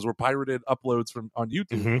episodes were pirated uploads on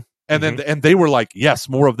YouTube. Mm-hmm. And then and they were like, yes,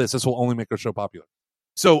 more of this. This will only make our show popular.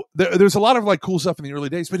 So there's a lot of like cool stuff in the early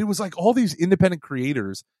days, but it was like all these independent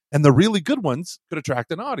creators, and the really good ones could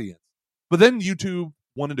attract an audience. But then YouTube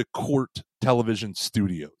wanted to court television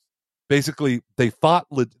studios. Basically, they thought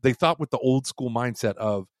with the old school mindset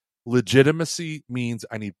of legitimacy means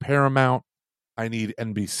I need Paramount, I need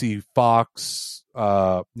NBC, Fox,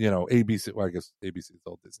 ABC. Well, I guess ABC is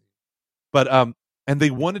all Disney. But and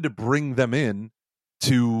they wanted to bring them in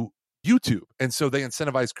to YouTube. And so they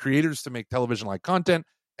incentivized creators to make television-like content,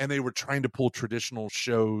 and they were trying to pull traditional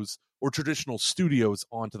shows or traditional studios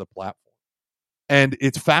onto the platform. And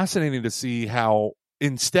it's fascinating to see how,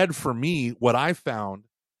 instead for me, what I found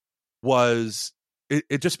was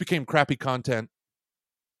it just became crappy content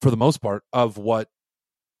for the most part of what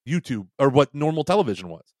YouTube or what normal television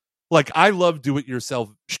was. Like, I love do-it-yourself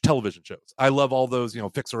television shows. I love all those,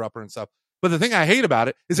 Fixer Upper and stuff. But the thing I hate about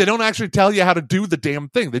it is they don't actually tell you how to do the damn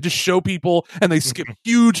thing. They just show people and they skip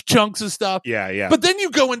huge chunks of stuff. Yeah. But then you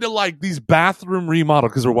go into like these bathroom remodel,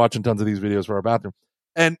 because we're watching tons of these videos for our bathroom.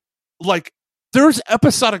 And like there's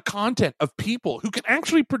episodic content of people who can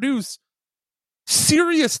actually produce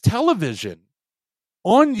serious television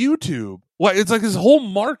on YouTube. Well, it's like this whole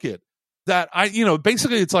market that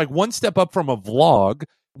basically it's like one step up from a vlog,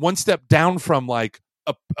 one step down from like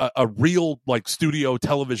a real like studio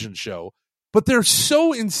television show. But they're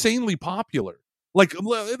so insanely popular. Like,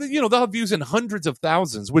 they'll have views in hundreds of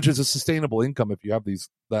thousands, which is a sustainable income if you have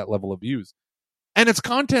that level of views. And it's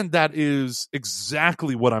content that is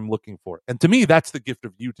exactly what I'm looking for. And to me, that's the gift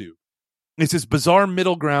of YouTube. It's this bizarre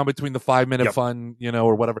middle ground between the 5-minute fun,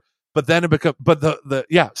 or whatever. But then it becomes,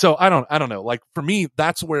 So I don't know. Like for me,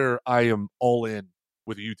 that's where I am all in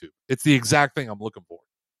with YouTube. It's the exact thing I'm looking for.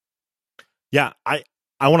 Yeah, I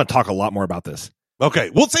want to talk a lot more about this.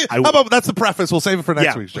 Okay, we'll see. How about that's the preface? We'll save it for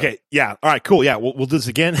next week's show. Okay, yeah. All right, cool. Yeah, we'll do this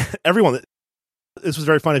again. Everyone, this was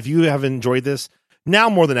very fun. If you have enjoyed this, now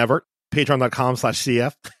more than ever,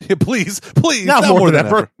 patreon.com/CF. Please. Now more than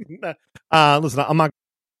ever. Listen,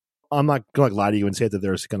 I'm not going to lie to you and say that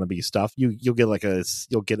there's going to be stuff. You'll get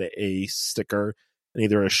a sticker and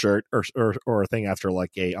either a shirt or a thing after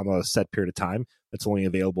like on a set period of time that's only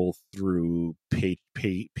available through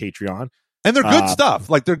Patreon. And they're good stuff.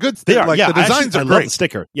 Like they're good. They are. Like the designs are I great. love the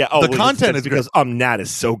sticker. Yeah. Oh, the content is because Nat is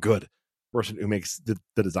so good. Person who makes the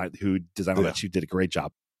design, who designed all that, she did a great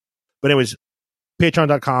job. But anyways,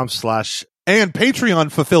 patreon.com/ and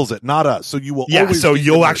Patreon fulfills it, not us. So you will. Yeah. So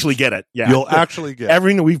you'll actually get it. Yeah. You'll actually get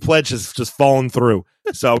everything that we've pledged has just fallen through.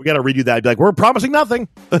 So we got to redo that. I'd be like, we're promising nothing.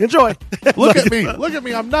 Enjoy. Look at me. Look at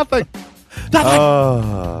me. I'm nothing.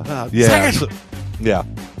 Yeah. Yeah.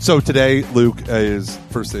 So today, Luke, is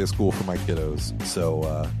first day of school for my kiddos.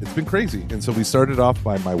 So it's been crazy. And so we started off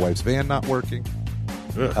by my wife's van not working.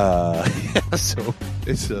 So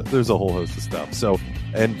it's there's a whole host of stuff. So,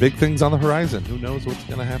 and big things on the horizon. Who knows what's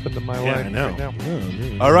going to happen to my life I know. right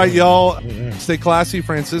now. All right, y'all. Stay classy.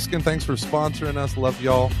 Franciscan, thanks for sponsoring us. Love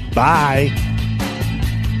y'all. Bye.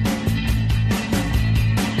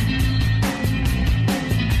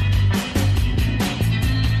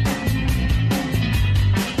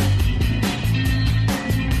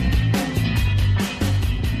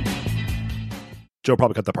 Joe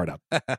probably cut that part out.